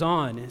 it goes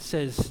on. It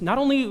says, not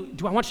only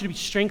do I want you to be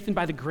strengthened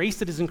by the grace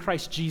that is in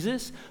Christ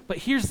Jesus, but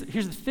here's the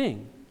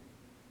thing.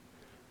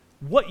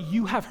 What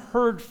you have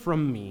heard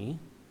from me,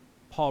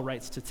 Paul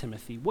writes to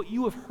Timothy, what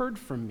you have heard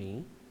from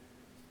me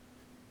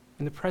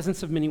in the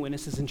presence of many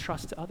witnesses,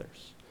 entrust to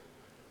others.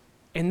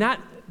 And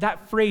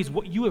that phrase,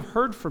 what you have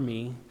heard from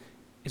me,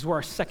 is where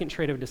our second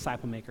trait of a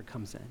disciple maker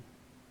comes in.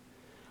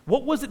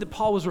 What was it that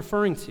Paul was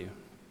referring to?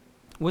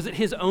 Was it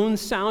his own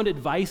sound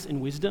advice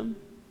and wisdom?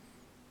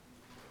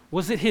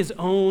 Was it his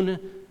own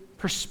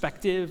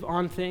perspective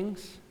on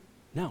things?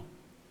 No.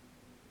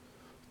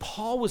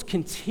 Paul was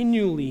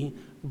continually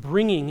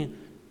bringing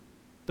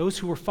those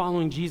who were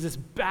following Jesus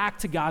back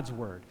to God's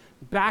word,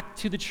 back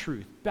to the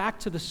truth, back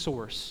to the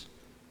source.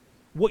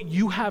 What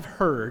you have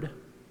heard,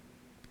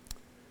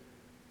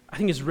 I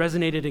think, is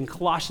resonated in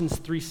Colossians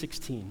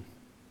 3:16.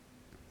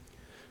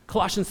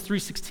 Colossians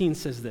 3:16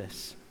 says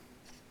this: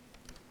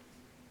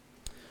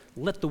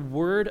 "Let the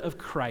word of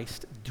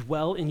Christ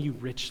dwell in you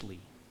richly."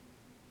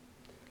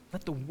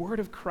 Let the word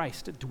of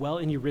Christ dwell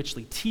in you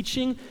richly,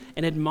 teaching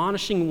and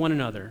admonishing one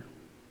another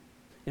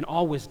in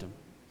all wisdom,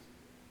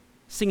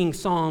 singing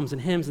psalms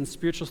and hymns and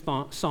spiritual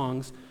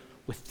songs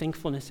with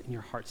thankfulness in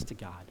your hearts to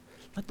God.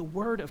 Let the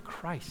word of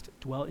Christ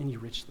dwell in you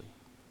richly.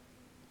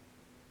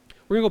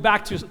 We're going to go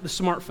back to the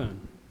smartphone.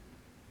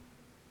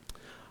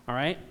 All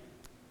right?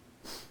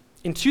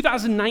 In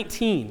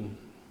 2019,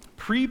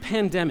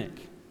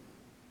 pre-pandemic,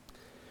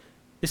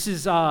 this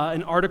is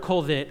an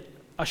article that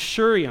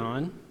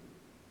Asurion,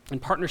 in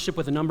partnership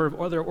with a number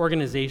of other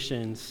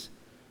organizations,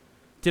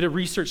 did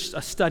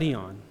a study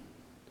on.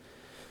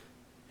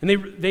 And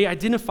they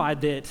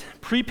identified that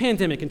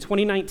pre-pandemic in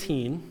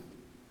 2019,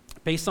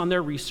 based on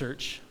their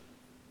research,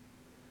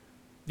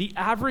 the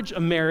average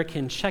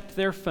American checked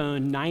their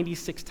phone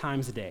 96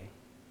 times a day.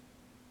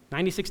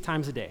 96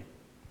 times a day.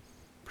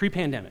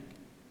 Pre-pandemic.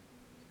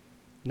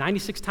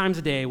 96 times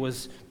a day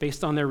was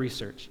based on their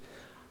research.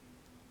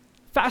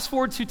 Fast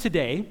forward to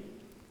today.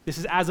 This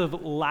is as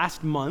of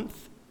last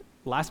month.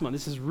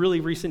 This is really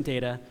recent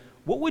data.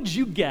 What would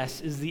you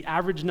guess is the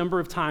average number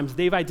of times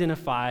they've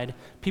identified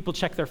people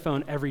check their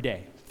phone every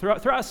day? Throw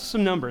out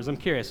some numbers. I'm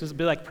curious. This will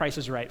be like Price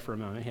is Right for a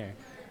moment here.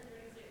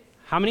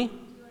 236. How many?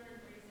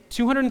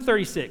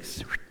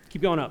 236.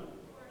 Keep going up.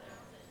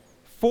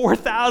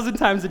 4,000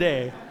 times a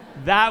day.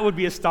 That would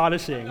be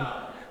astonishing.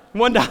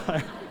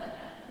 $1.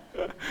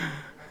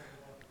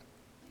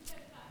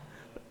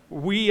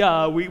 We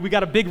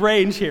got a big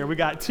range here. We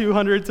got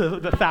 200 to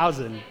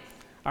 1,000.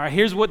 All right,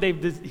 here's what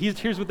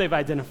they've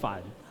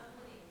identified.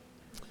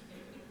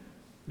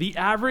 The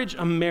average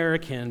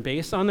American,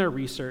 based on their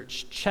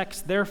research,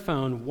 checks their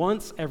phone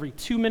once every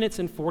 2 minutes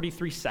and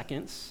 43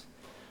 seconds,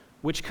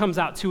 which comes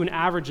out to an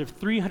average of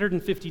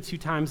 352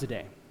 times a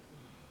day.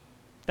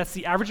 That's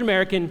the average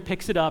American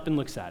picks it up and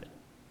looks at it.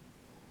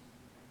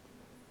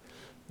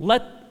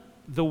 Let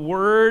the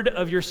word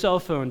of your cell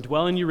phone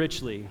dwell in you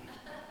richly.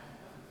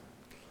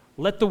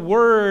 Let the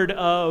word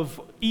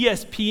of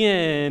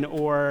ESPN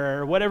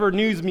or whatever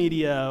news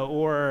media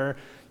or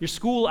your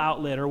school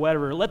outlet or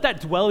whatever, let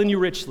that dwell in you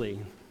richly.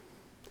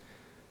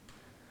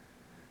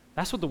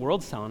 That's what the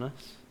world's telling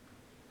us.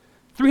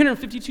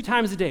 352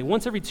 times a day,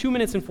 once every 2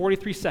 minutes and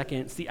 43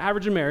 seconds, the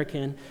average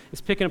American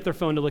is picking up their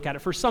phone to look at it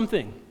for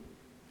something.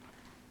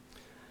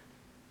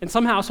 And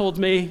some households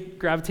may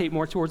gravitate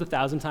more towards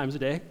 1,000 times a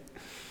day.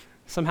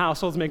 Some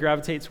households may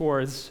gravitate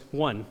towards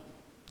 $1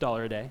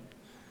 a day.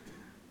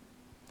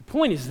 The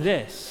point is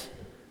this: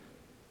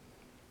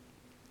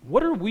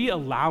 what are we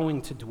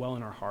allowing to dwell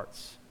in our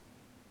hearts?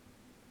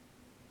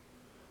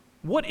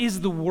 What is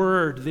the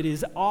word that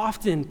is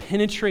often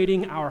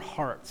penetrating our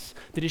hearts,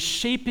 that is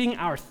shaping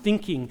our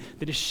thinking,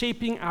 that is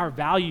shaping our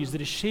values,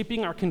 that is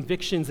shaping our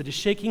convictions, that is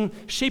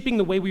shaping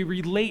the way we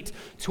relate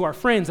to our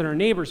friends and our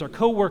neighbors, our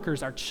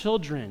coworkers, our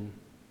children?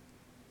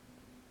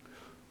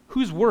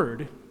 Whose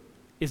word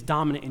is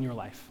dominant in your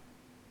life?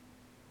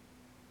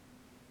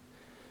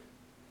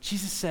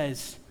 Jesus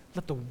says,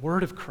 let the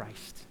word of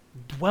Christ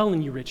dwell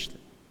in you richly.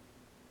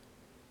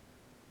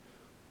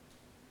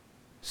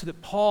 So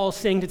that Paul's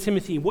saying to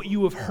Timothy, what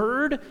you have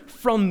heard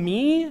from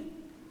me,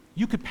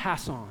 you could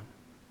pass on.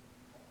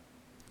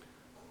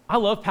 I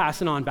love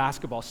passing on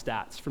basketball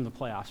stats from the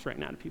playoffs right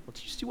now to people.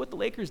 Did you see what the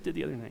Lakers did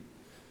the other night?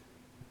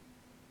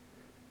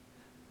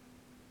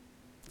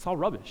 It's all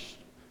rubbish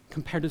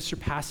compared to the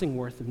surpassing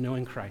worth of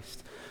knowing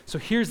Christ. So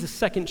here's the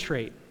second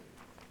trait: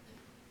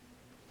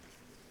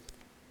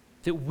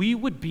 that we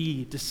would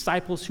be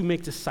disciples who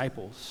make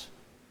disciples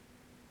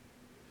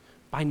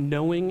by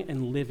knowing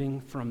and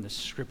living from the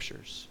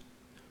scriptures,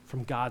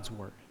 from God's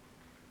word.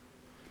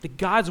 That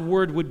God's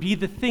word would be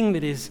the thing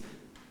that is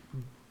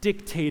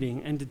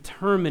dictating and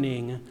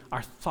determining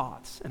our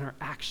thoughts and our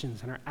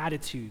actions and our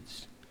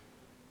attitudes,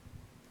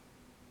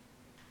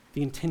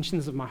 the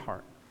intentions of my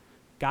heart.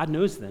 God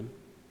knows them.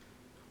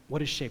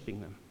 What is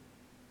shaping them?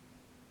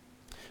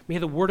 May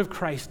the word of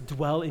Christ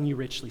dwell in you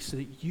richly so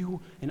that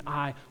you and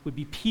I would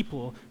be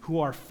people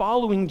who are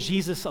following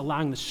Jesus,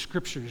 allowing the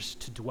scriptures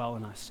to dwell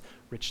in us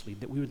richly,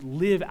 that we would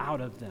live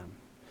out of them.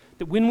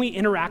 That when we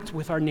interact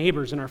with our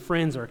neighbors and our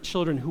friends, our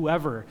children,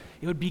 whoever,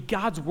 it would be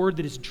God's word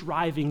that is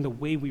driving the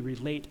way we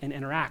relate and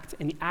interact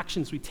and the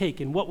actions we take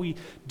and what we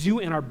do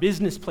in our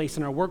business place,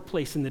 in our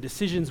workplace, and the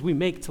decisions we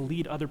make to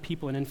lead other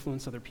people and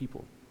influence other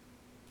people.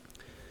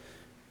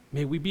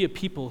 May we be a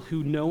people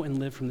who know and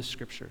live from the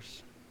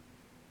scriptures.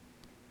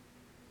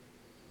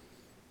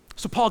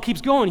 So Paul keeps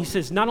going. He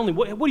says, not only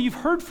what you've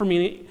heard from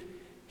me,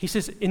 he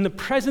says, in the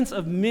presence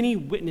of many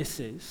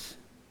witnesses,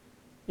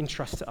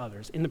 entrust to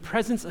others. In the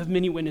presence of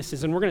many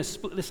witnesses, and we're going to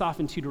split this off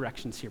in two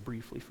directions here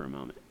briefly for a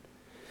moment.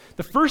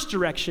 The first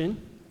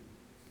direction,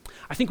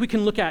 I think we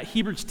can look at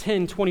Hebrews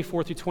 10,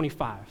 24 through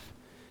 25.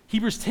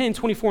 Hebrews 10,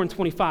 24 and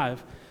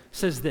 25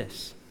 says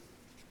this.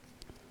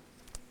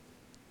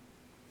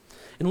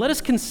 And let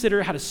us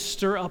consider how to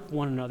stir up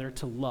one another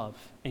to love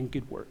and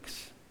good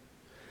works,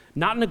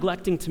 not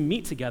neglecting to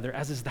meet together,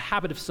 as is the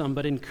habit of some,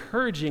 but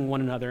encouraging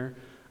one another,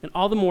 and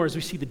all the more as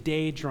we see the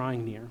day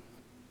drawing near.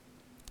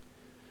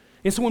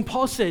 And so when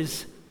Paul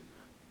says,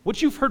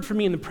 what you've heard from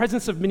me in the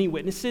presence of many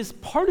witnesses,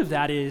 part of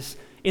that is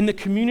in the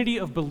community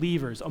of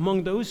believers,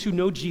 among those who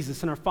know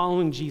Jesus and are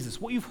following Jesus.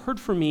 What you've heard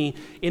from me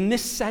in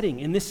this setting,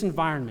 in this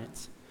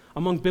environment,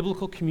 among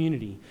biblical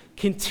community,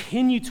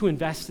 continue to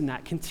invest in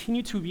that,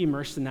 continue to be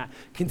immersed in that,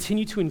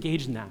 continue to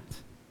engage in that.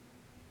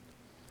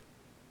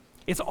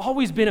 It's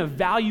always been a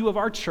value of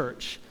our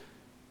church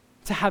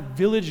to have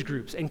village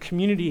groups and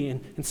community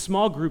and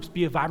small groups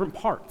be a vibrant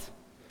part.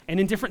 And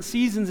in different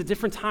seasons, at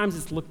different times,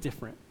 it's looked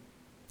different.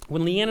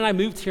 When Leanne and I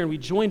moved here and we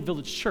joined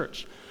Village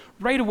Church,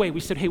 right away we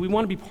said, hey, we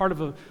want to be part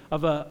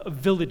of a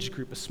village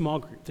group, a small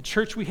group. The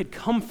church we had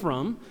come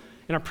from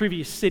in our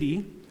previous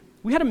city,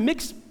 we had a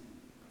mixed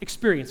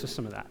experience with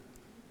some of that.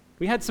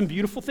 We had some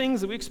beautiful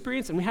things that we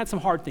experienced, and we had some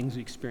hard things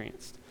we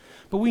experienced.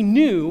 But we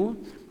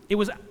knew it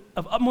was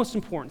of utmost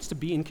importance to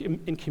be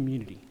in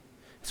community.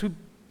 So we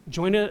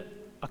joined a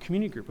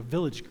community group, a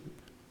village group.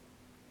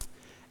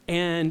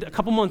 And a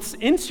couple months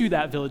into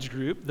that village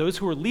group, those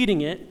who were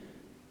leading it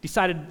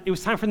decided it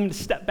was time for them to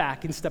step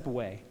back and step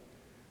away.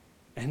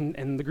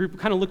 And the group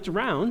kind of looked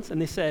around,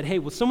 and they said, hey,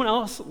 will someone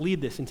else lead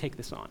this and take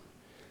this on?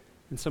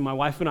 And so my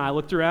wife and I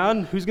looked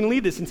around, who's going to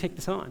lead this and take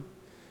this on?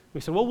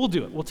 We said, well, we'll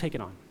do it. We'll take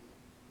it on.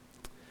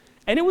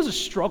 And it was a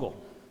struggle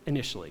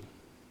initially.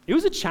 It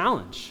was a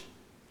challenge.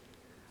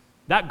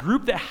 That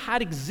group that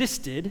had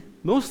existed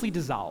mostly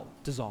dissolved.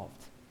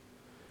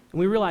 And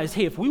we realized,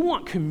 hey, if we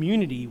want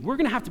community, we're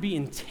going to have to be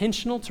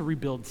intentional to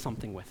rebuild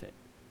something with it.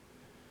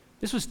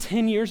 This was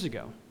 10 years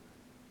ago.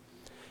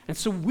 And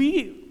so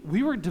we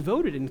were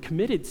devoted and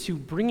committed to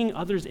bringing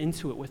others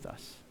into it with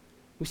us.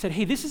 We said,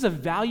 hey, this is a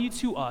value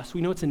to us.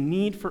 We know it's a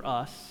need for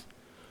us.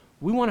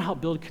 We want to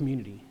help build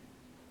community.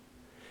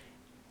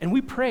 And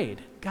we prayed,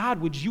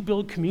 God, would you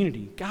build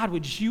community? God,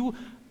 would you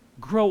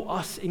grow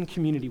us in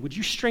community? Would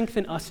you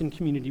strengthen us in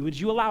community? Would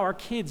you allow our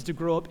kids to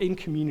grow up in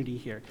community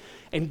here?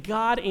 And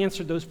God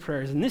answered those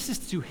prayers, and this is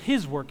to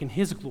his work and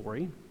his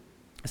glory.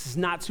 This is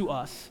not to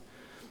us.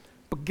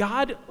 But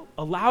God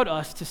allowed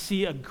us to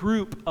see a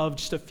group of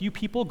just a few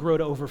people grow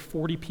to over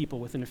 40 people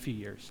within a few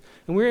years.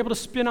 And we were able to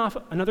spin off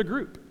another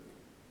group.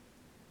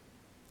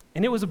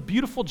 And it was a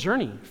beautiful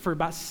journey for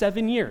about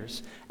 7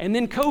 years. And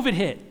then COVID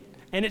hit.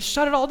 And it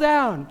shut it all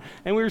down,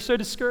 and we were so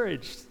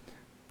discouraged.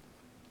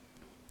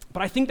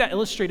 But I think that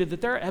illustrated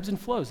that there are ebbs and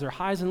flows, there are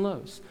highs and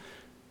lows.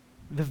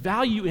 The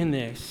value in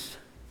this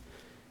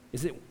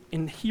is that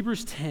in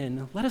Hebrews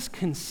 10, let us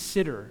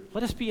consider,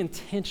 let us be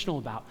intentional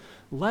about,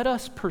 let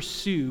us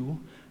pursue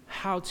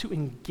how to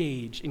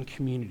engage in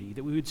community,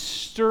 that we would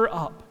stir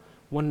up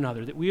one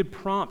another, that we would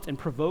prompt and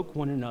provoke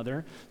one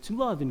another to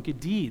love and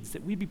good deeds,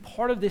 that we'd be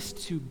part of this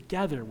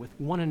together with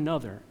one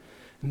another.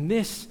 And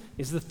this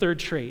is the third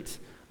trait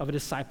of a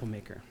disciple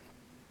maker.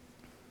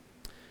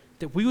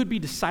 That we would be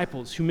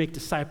disciples who make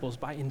disciples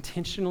by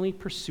intentionally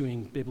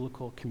pursuing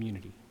biblical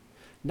community,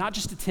 not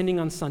just attending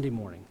on Sunday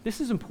morning. This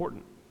is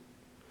important.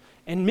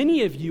 And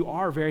many of you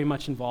are very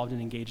much involved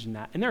and engaged in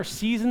that. And there are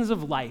seasons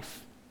of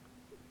life,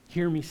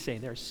 hear me say,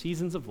 there are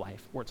seasons of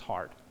life where it's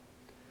hard.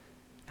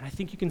 And I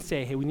think you can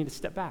say, hey, we need to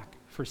step back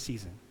for a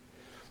season.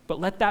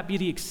 But let that be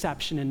the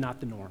exception and not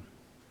the norm.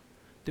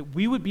 That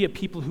we would be a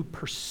people who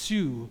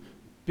pursue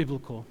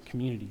biblical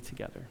community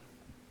together.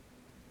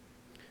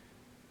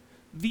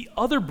 The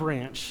other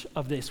branch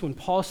of this, when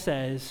Paul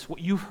says, what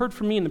you've heard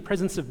from me in the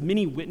presence of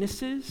many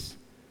witnesses,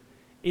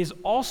 is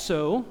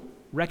also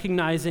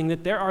recognizing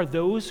that there are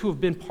those who have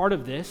been part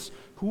of this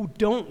who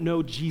don't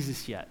know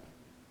Jesus yet.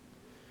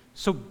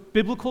 So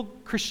biblical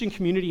Christian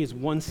community is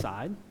one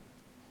side,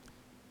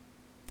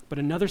 but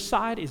another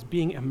side is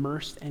being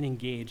immersed and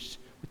engaged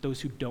with those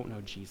who don't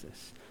know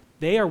Jesus.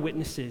 They are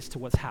witnesses to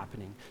what's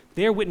happening.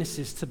 They are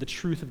witnesses to the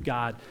truth of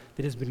God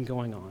that has been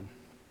going on.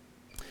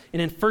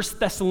 And in 1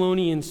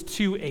 Thessalonians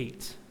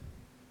 2:8,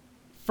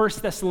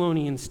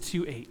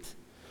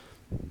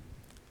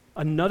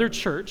 another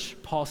church,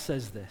 Paul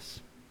says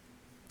this,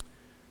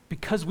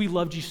 because we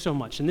loved you so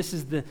much, and this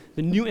is the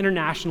New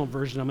International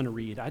Version I'm going to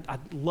read. I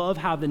love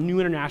how the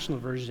New International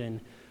Version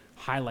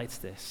highlights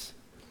this.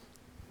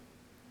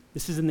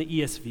 This is in the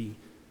ESV.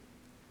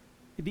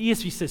 The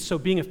ESV says, so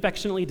being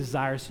affectionately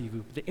desirous of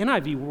you. The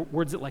NIV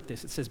words it like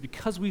this. It says,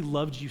 because we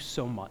loved you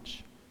so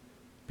much.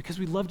 Because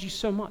we loved you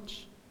so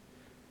much.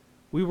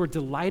 We were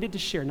delighted to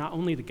share not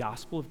only the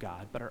gospel of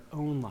God, but our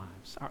own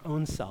lives, our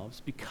own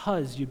selves,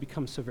 because you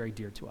become so very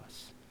dear to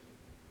us.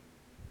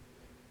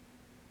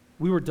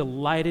 We were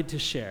delighted to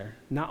share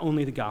not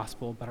only the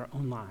gospel, but our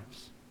own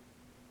lives.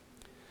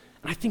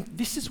 And I think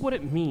this is what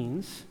it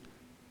means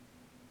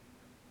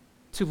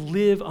to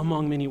live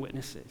among many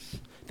witnesses.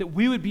 That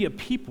we would be a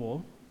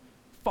people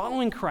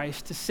following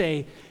Christ to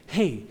say,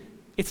 hey,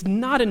 it's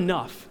not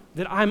enough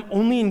that I'm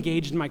only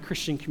engaged in my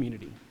Christian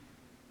community.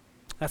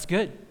 That's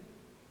good.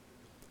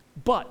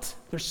 But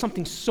there's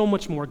something so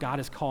much more God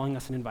is calling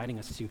us and inviting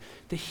us to,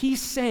 that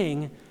he's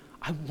saying,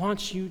 I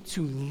want you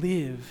to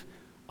live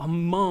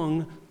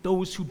among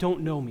those who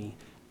don't know me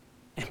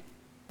and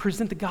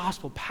present the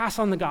gospel, pass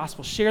on the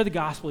gospel, share the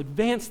gospel,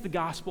 advance the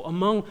gospel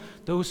among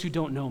those who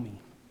don't know me.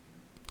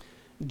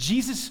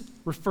 Jesus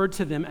referred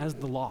to them as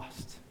the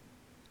lost.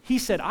 He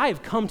said, I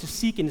have come to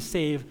seek and to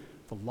save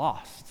the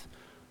lost.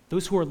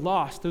 Those who are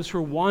lost, those who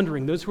are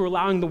wandering, those who are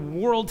allowing the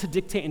world to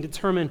dictate and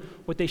determine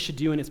what they should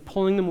do, and it's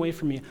pulling them away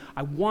from me.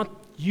 I want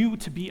you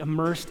to be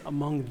immersed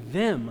among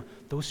them,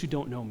 those who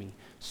don't know me,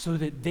 so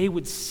that they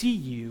would see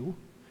you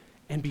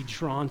and be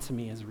drawn to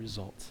me as a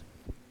result.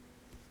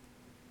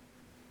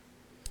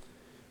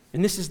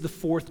 And this is the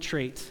fourth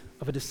trait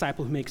of a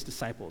disciple who makes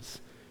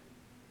disciples,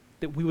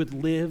 that we would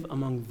live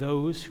among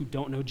those who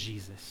don't know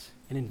Jesus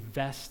and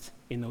invest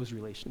in those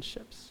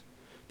relationships,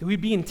 that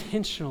we'd be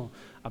intentional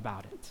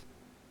about it.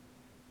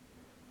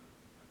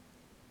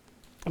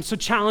 I'm so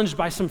challenged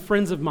by some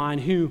friends of mine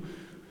who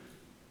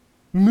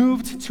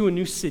moved to a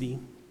new city,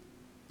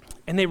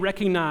 and they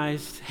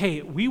recognized,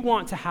 hey, we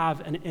want to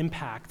have an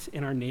impact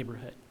in our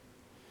neighborhood,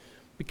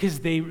 because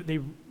they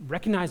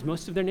recognized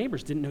most of their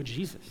neighbors didn't know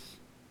Jesus.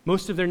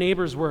 Most of their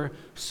neighbors were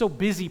so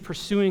busy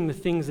pursuing the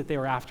things that they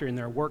were after in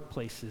their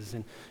workplaces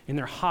and in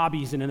their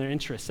hobbies and in their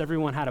interests.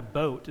 Everyone had a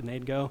boat, and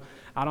they'd go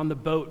out on the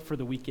boat for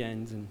the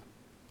weekends and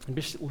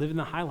just live in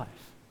the high life.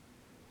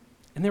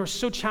 And they were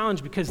so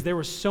challenged because there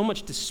was so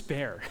much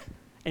despair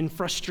and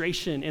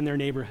frustration in their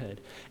neighborhood.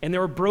 And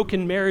there were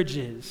broken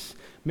marriages.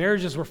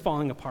 Marriages were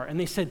falling apart. And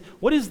they said,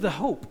 what is the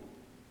hope?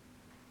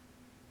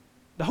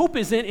 The hope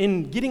isn't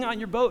in getting on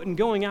your boat and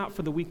going out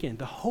for the weekend.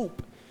 The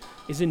hope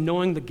is in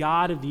knowing the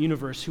God of the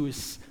universe who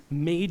has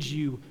made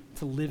you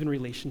to live in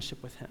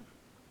relationship with him.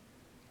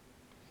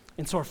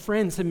 And so our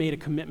friends have made a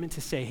commitment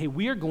to say, hey,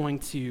 we are going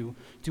to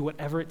do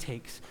whatever it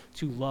takes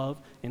to love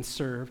and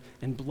serve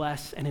and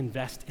bless and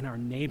invest in our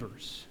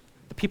neighbors,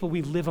 the people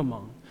we live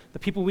among, the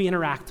people we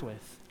interact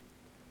with.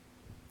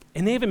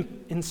 And they have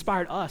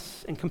inspired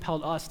us and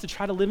compelled us to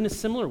try to live in a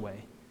similar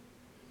way,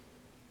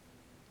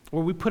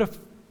 where we put a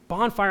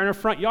bonfire in our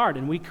front yard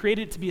and we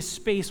created it to be a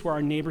space where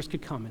our neighbors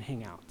could come and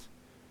hang out.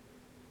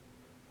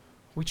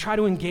 We try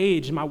to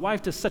engage, and my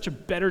wife does such a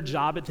better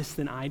job at this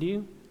than I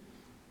do.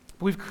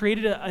 We've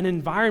created an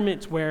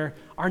environment where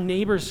our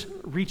neighbors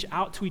reach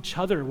out to each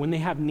other when they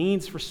have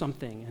needs for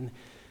something. And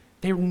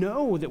they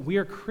know that we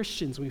are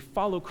Christians, we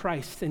follow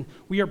Christ, and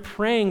we are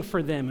praying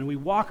for them, and we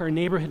walk our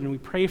neighborhood and we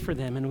pray for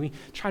them, and we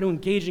try to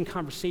engage in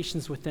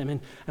conversations with them. And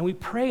we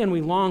pray and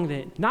we long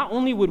that not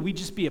only would we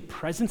just be a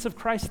presence of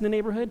Christ in the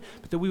neighborhood,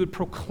 but that we would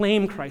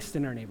proclaim Christ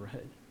in our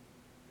neighborhood.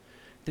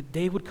 That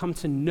they would come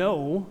to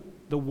know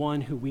the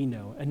one who we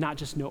know and not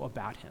just know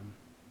about him.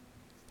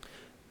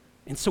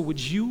 And so would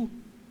you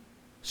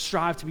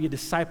strive to be a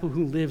disciple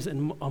who lives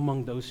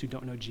among those who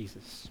don't know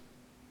Jesus?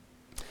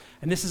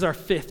 And this is our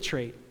fifth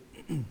trait.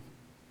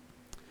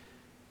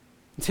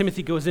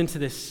 Paul goes into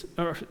this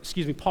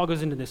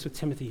with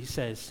Timothy. He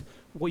says,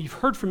 what you've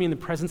heard from me in the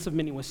presence of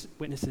many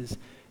witnesses,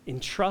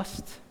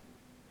 entrust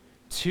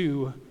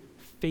to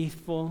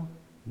faithful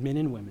men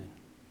and women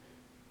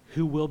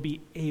who will be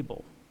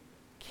able,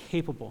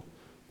 capable,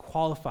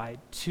 qualified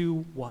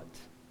to what?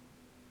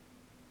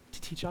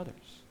 To teach others.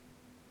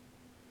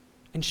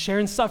 And share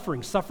in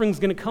suffering. Suffering's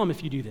going to come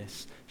if you do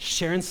this.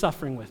 Share in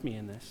suffering with me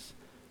in this.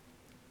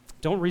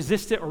 Don't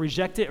resist it or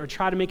reject it or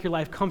try to make your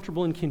life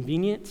comfortable and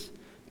convenient.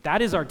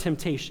 That is our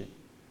temptation.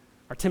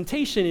 Our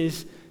temptation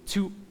is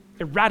to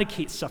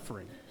eradicate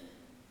suffering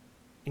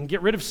and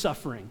get rid of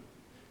suffering,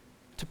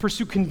 to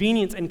pursue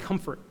convenience and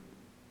comfort.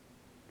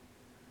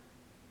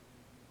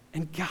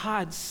 And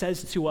God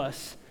says to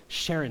us,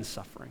 share in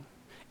suffering,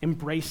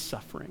 embrace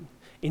suffering,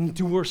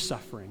 endure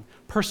suffering,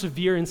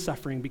 persevere in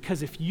suffering,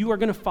 because if you are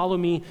going to follow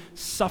me,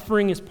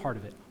 suffering is part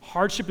of it.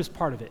 Hardship is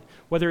part of it,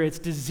 whether it's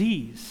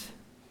disease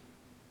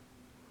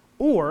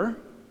or,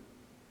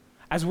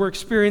 as we're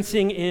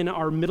experiencing in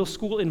our middle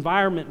school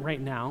environment right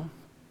now,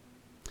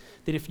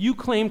 that if you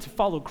claim to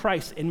follow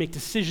Christ and make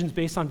decisions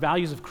based on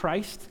values of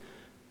Christ,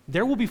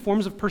 there will be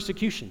forms of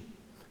persecution.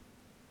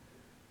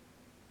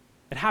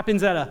 It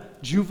happens at a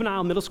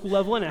juvenile middle school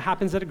level, and it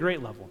happens at a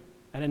grade level,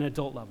 at an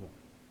adult level.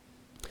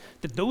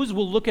 That those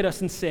will look at us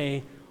and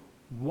say,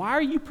 why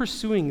are you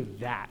pursuing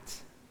that?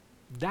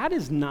 That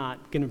is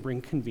not going to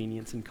bring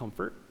convenience and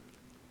comfort.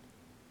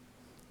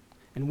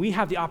 And we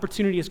have the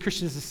opportunity as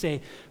Christians to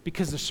say,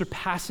 because the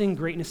surpassing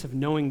greatness of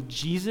knowing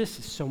Jesus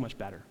is so much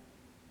better.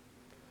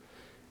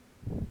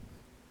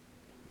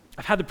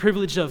 I've had the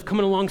privilege of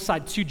coming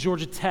alongside 2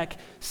 Georgia Tech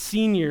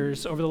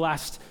seniors over the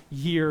last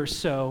year or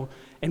so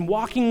and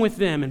walking with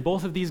them, and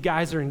both of these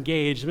guys are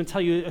engaged. I'm going to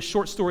tell you a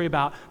short story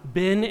about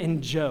Ben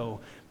and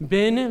Joe.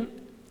 Ben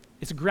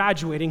is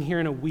graduating here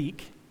in a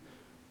week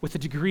with a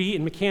degree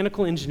in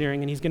mechanical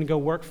engineering, and he's going to go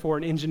work for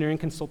an engineering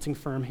consulting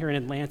firm here in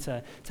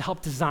Atlanta to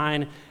help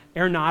design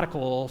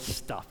aeronautical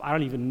stuff. I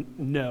don't even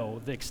know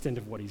the extent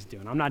of what he's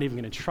doing. I'm not even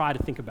going to try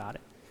to think about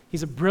it.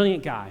 He's a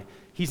brilliant guy.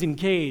 He's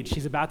engaged.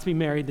 He's about to be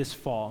married this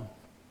fall.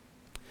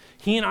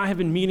 He and I have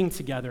been meeting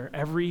together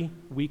every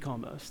week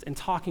almost and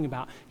talking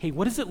about, hey,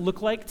 what does it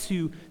look like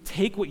to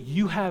take what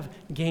you have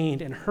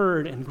gained and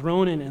heard and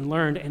grown in and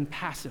learned and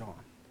pass it on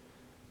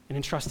and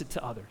entrust it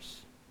to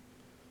others?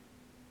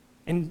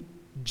 And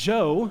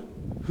Joe,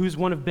 who's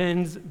one of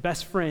Ben's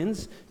best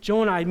friends,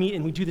 Joe and I meet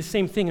and we do the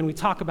same thing and we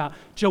talk about,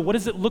 Joe, what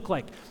does it look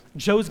like?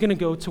 Joe's going to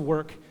go to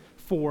work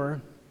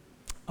for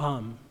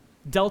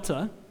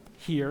Delta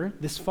here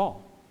this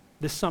fall,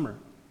 this summer.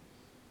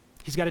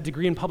 He's got a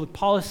degree in public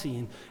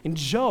policy, and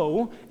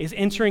Joe is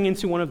entering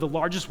into one of the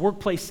largest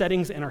workplace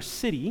settings in our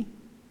city,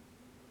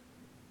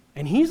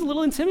 and he's a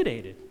little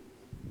intimidated.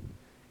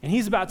 And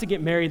he's about to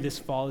get married this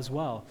fall as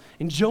well.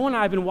 And Joe and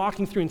I have been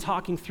walking through and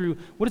talking through,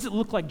 what does it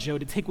look like, Joe,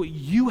 to take what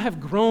you have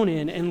grown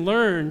in and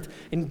learned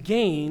and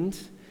gained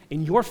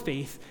in your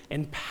faith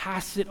and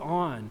pass it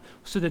on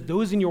so that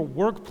those in your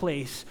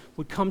workplace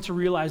would come to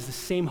realize the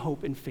same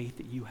hope and faith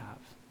that you have?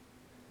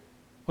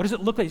 What does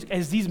it look like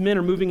as these men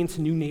are moving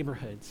into new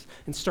neighborhoods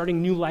and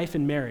starting new life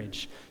in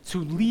marriage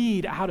to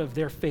lead out of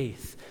their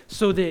faith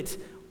so that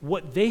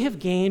what they have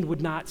gained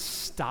would not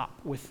stop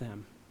with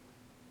them,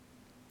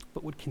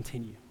 but would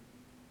continue?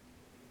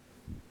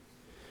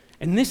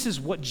 And this is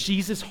what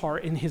Jesus'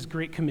 heart in his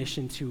Great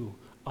Commission to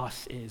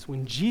us is.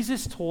 When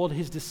Jesus told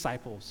his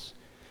disciples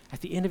at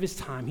the end of his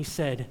time, he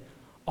said,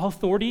 all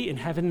authority in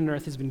heaven and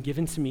earth has been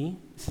given to me.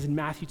 This is in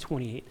Matthew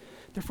 28.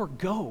 Therefore,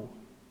 go,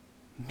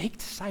 make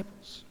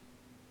disciples.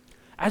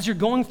 As you're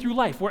going through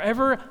life,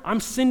 wherever I'm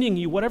sending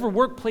you, whatever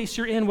workplace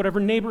you're in, whatever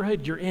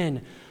neighborhood you're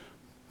in,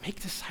 make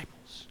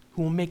disciples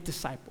who will make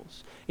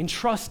disciples.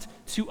 Entrust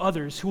to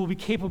others who will be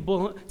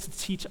capable to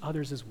teach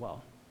others as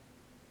well.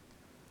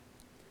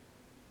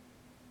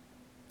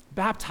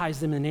 Baptize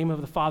them in the name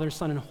of the Father,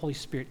 Son, and Holy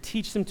Spirit.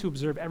 Teach them to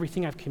observe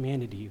everything I've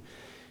commanded you.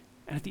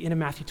 And at the end of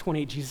Matthew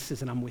 28, Jesus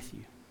says, and I'm with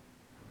you.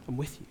 I'm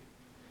with you.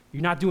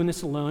 You're not doing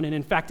this alone. And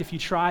in fact, if you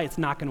try, it's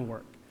not going to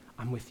work.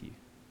 I'm with you.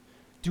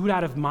 Do it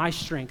out of my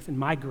strength and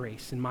my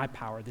grace and my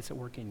power that's at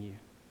work in you.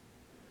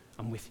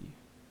 I'm with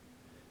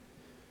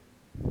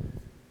you.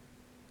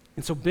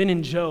 And so Ben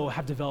and Joe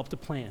have developed a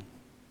plan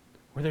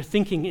where they're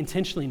thinking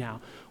intentionally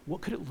now,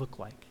 what could it look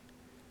like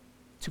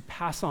to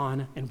pass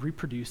on and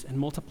reproduce and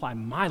multiply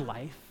my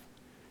life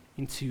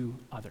into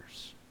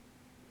others?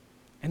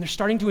 And they're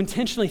starting to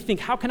intentionally think,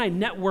 how can I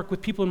network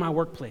with people in my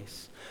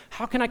workplace?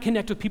 How can I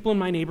connect with people in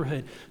my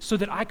neighborhood so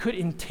that I could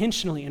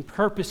intentionally and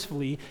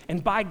purposefully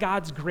and by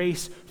God's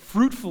grace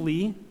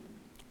fruitfully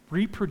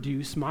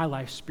reproduce my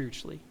life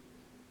spiritually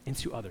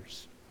into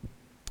others?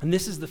 And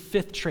this is the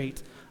fifth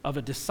trait of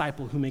a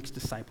disciple who makes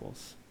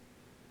disciples,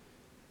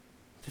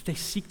 that they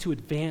seek to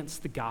advance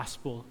the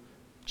gospel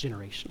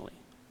generationally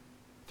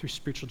through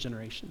spiritual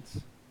generations.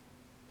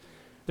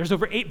 There's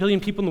over 8 billion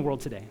people in the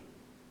world today.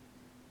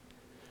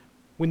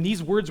 When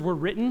these words were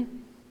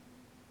written,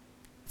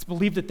 it's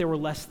believed that there were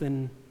less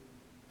than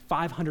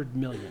 500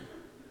 million.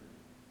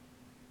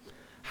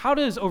 How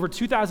does over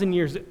 2,000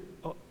 years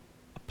a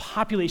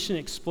population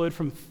explode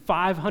from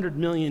 500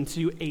 million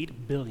to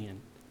 8 billion?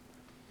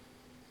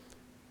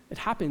 It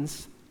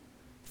happens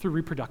through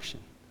reproduction,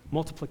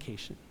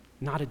 multiplication,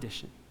 not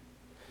addition.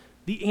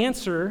 The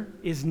answer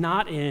is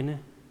not in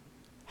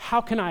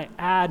how can I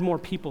add more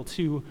people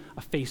to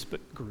a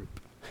Facebook group?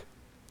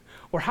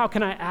 Or how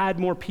can I add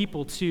more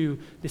people to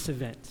this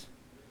event?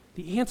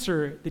 The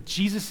answer that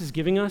Jesus is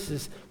giving us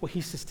is what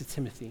he says to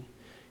Timothy.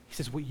 He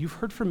says, what you've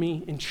heard from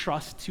me,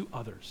 entrust to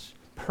others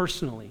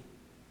personally,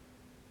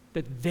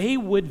 that they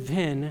would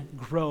then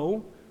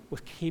grow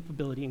with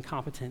capability and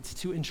competence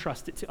to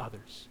entrust it to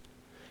others,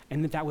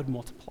 and that would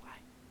multiply.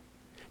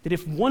 That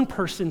if one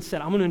person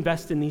said, I'm going to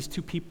invest in these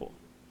 2 people,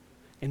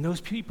 and those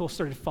people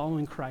started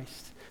following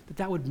Christ,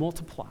 that would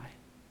multiply.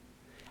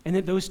 And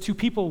that those 2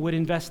 people would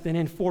invest then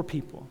in 4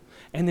 people,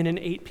 and then in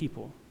 8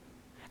 people,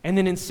 and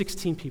then in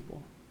 16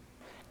 people.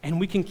 And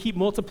we can keep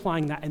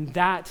multiplying that, and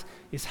that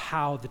is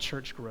how the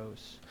church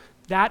grows.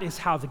 That is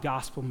how the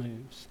gospel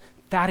moves.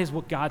 That is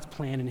what God's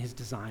plan and his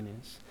design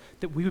is.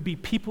 That we would be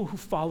people who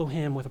follow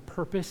him with a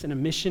purpose and a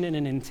mission and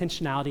an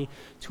intentionality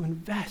to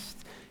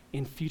invest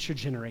in future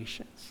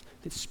generations.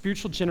 That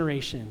spiritual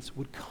generations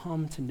would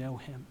come to know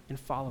him and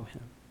follow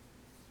him.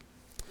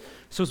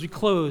 So as we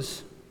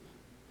close,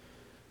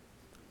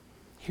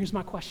 here's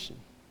my question.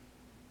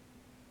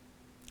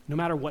 No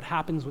matter what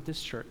happens with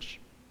this church,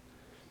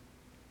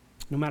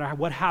 no matter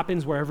what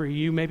happens wherever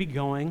you may be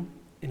going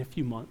in a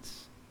few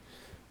months,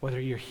 whether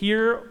you're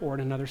here or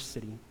in another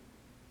city,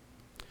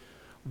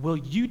 will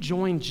you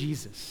join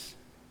Jesus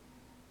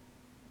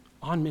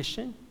on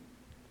mission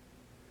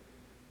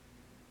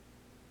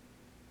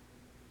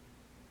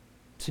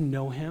to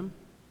know him,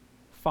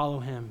 follow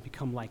him,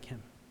 become like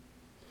him?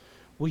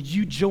 Will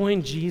you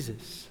join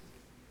Jesus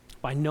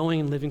by knowing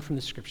and living from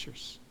the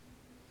scriptures?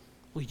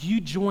 Will you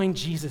join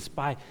Jesus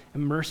by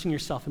immersing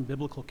yourself in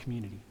biblical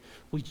community?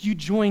 Will you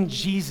join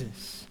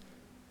Jesus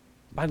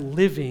by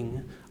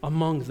living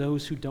among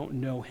those who don't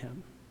know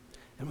him?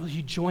 And will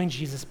you join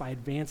Jesus by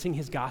advancing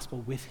his gospel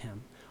with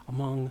him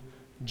among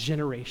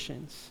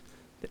generations,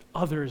 that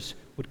others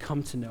would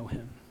come to know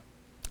him.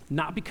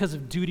 Not because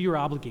of duty or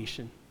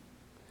obligation,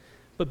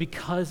 but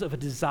because of a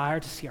desire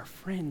to see our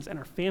friends and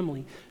our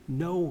family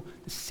know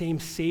the same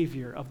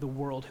Savior of the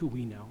world who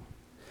we know.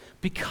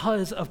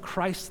 Because of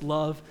Christ's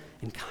love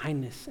and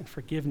kindness and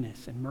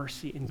forgiveness and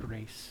mercy and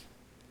grace.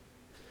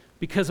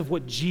 Because of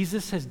what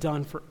Jesus has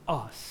done for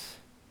us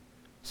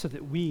so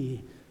that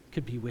we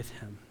could be with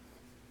him.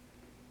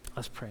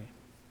 Let's pray.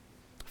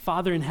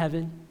 Father in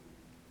heaven,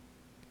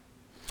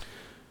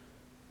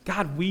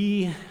 God,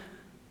 we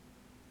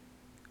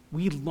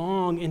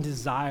long and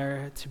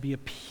desire to be a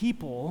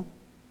people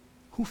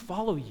who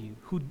follow you,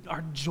 who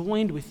are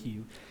joined with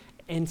you,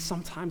 and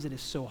sometimes it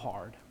is so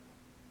hard.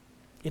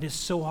 It is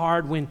so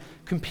hard when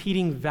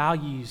competing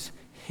values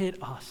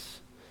hit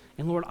us.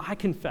 And Lord, I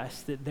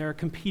confess that there are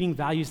competing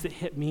values that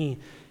hit me,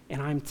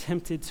 and I'm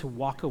tempted to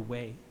walk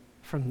away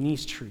from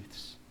these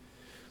truths.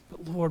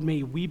 But Lord,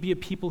 may we be a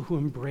people who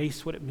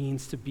embrace what it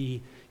means to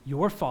be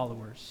your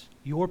followers,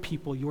 your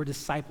people, your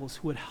disciples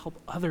who would help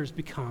others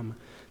become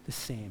the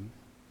same.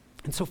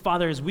 And so,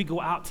 Father, as we go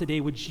out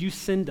today, would you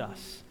send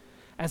us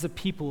as a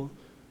people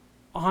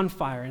on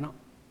fire and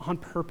on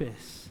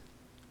purpose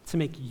to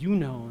make you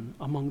known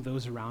among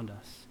those around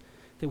us,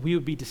 that we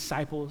would be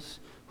disciples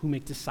who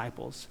make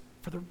disciples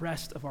for the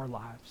rest of our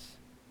lives.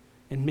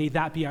 And may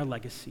that be our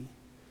legacy.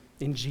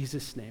 In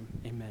Jesus' name,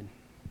 amen.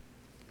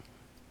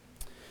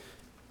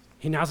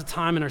 Hey, now's a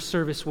time in our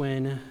service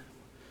when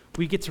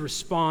we get to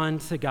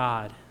respond to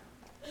God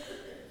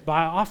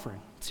by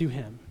offering to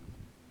him.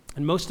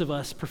 And most of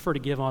us prefer to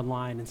give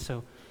online, and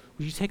so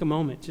would you take a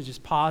moment to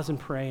just pause and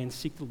pray and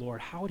seek the Lord?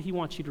 How would he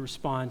want you to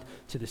respond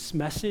to this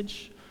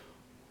message?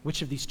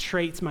 Which of these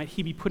traits might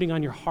he be putting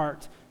on your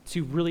heart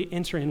to really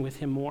enter in with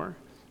him more?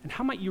 And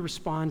how might you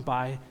respond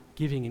by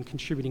giving and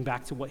contributing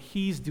back to what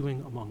he's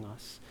doing among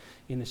us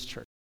in this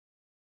church?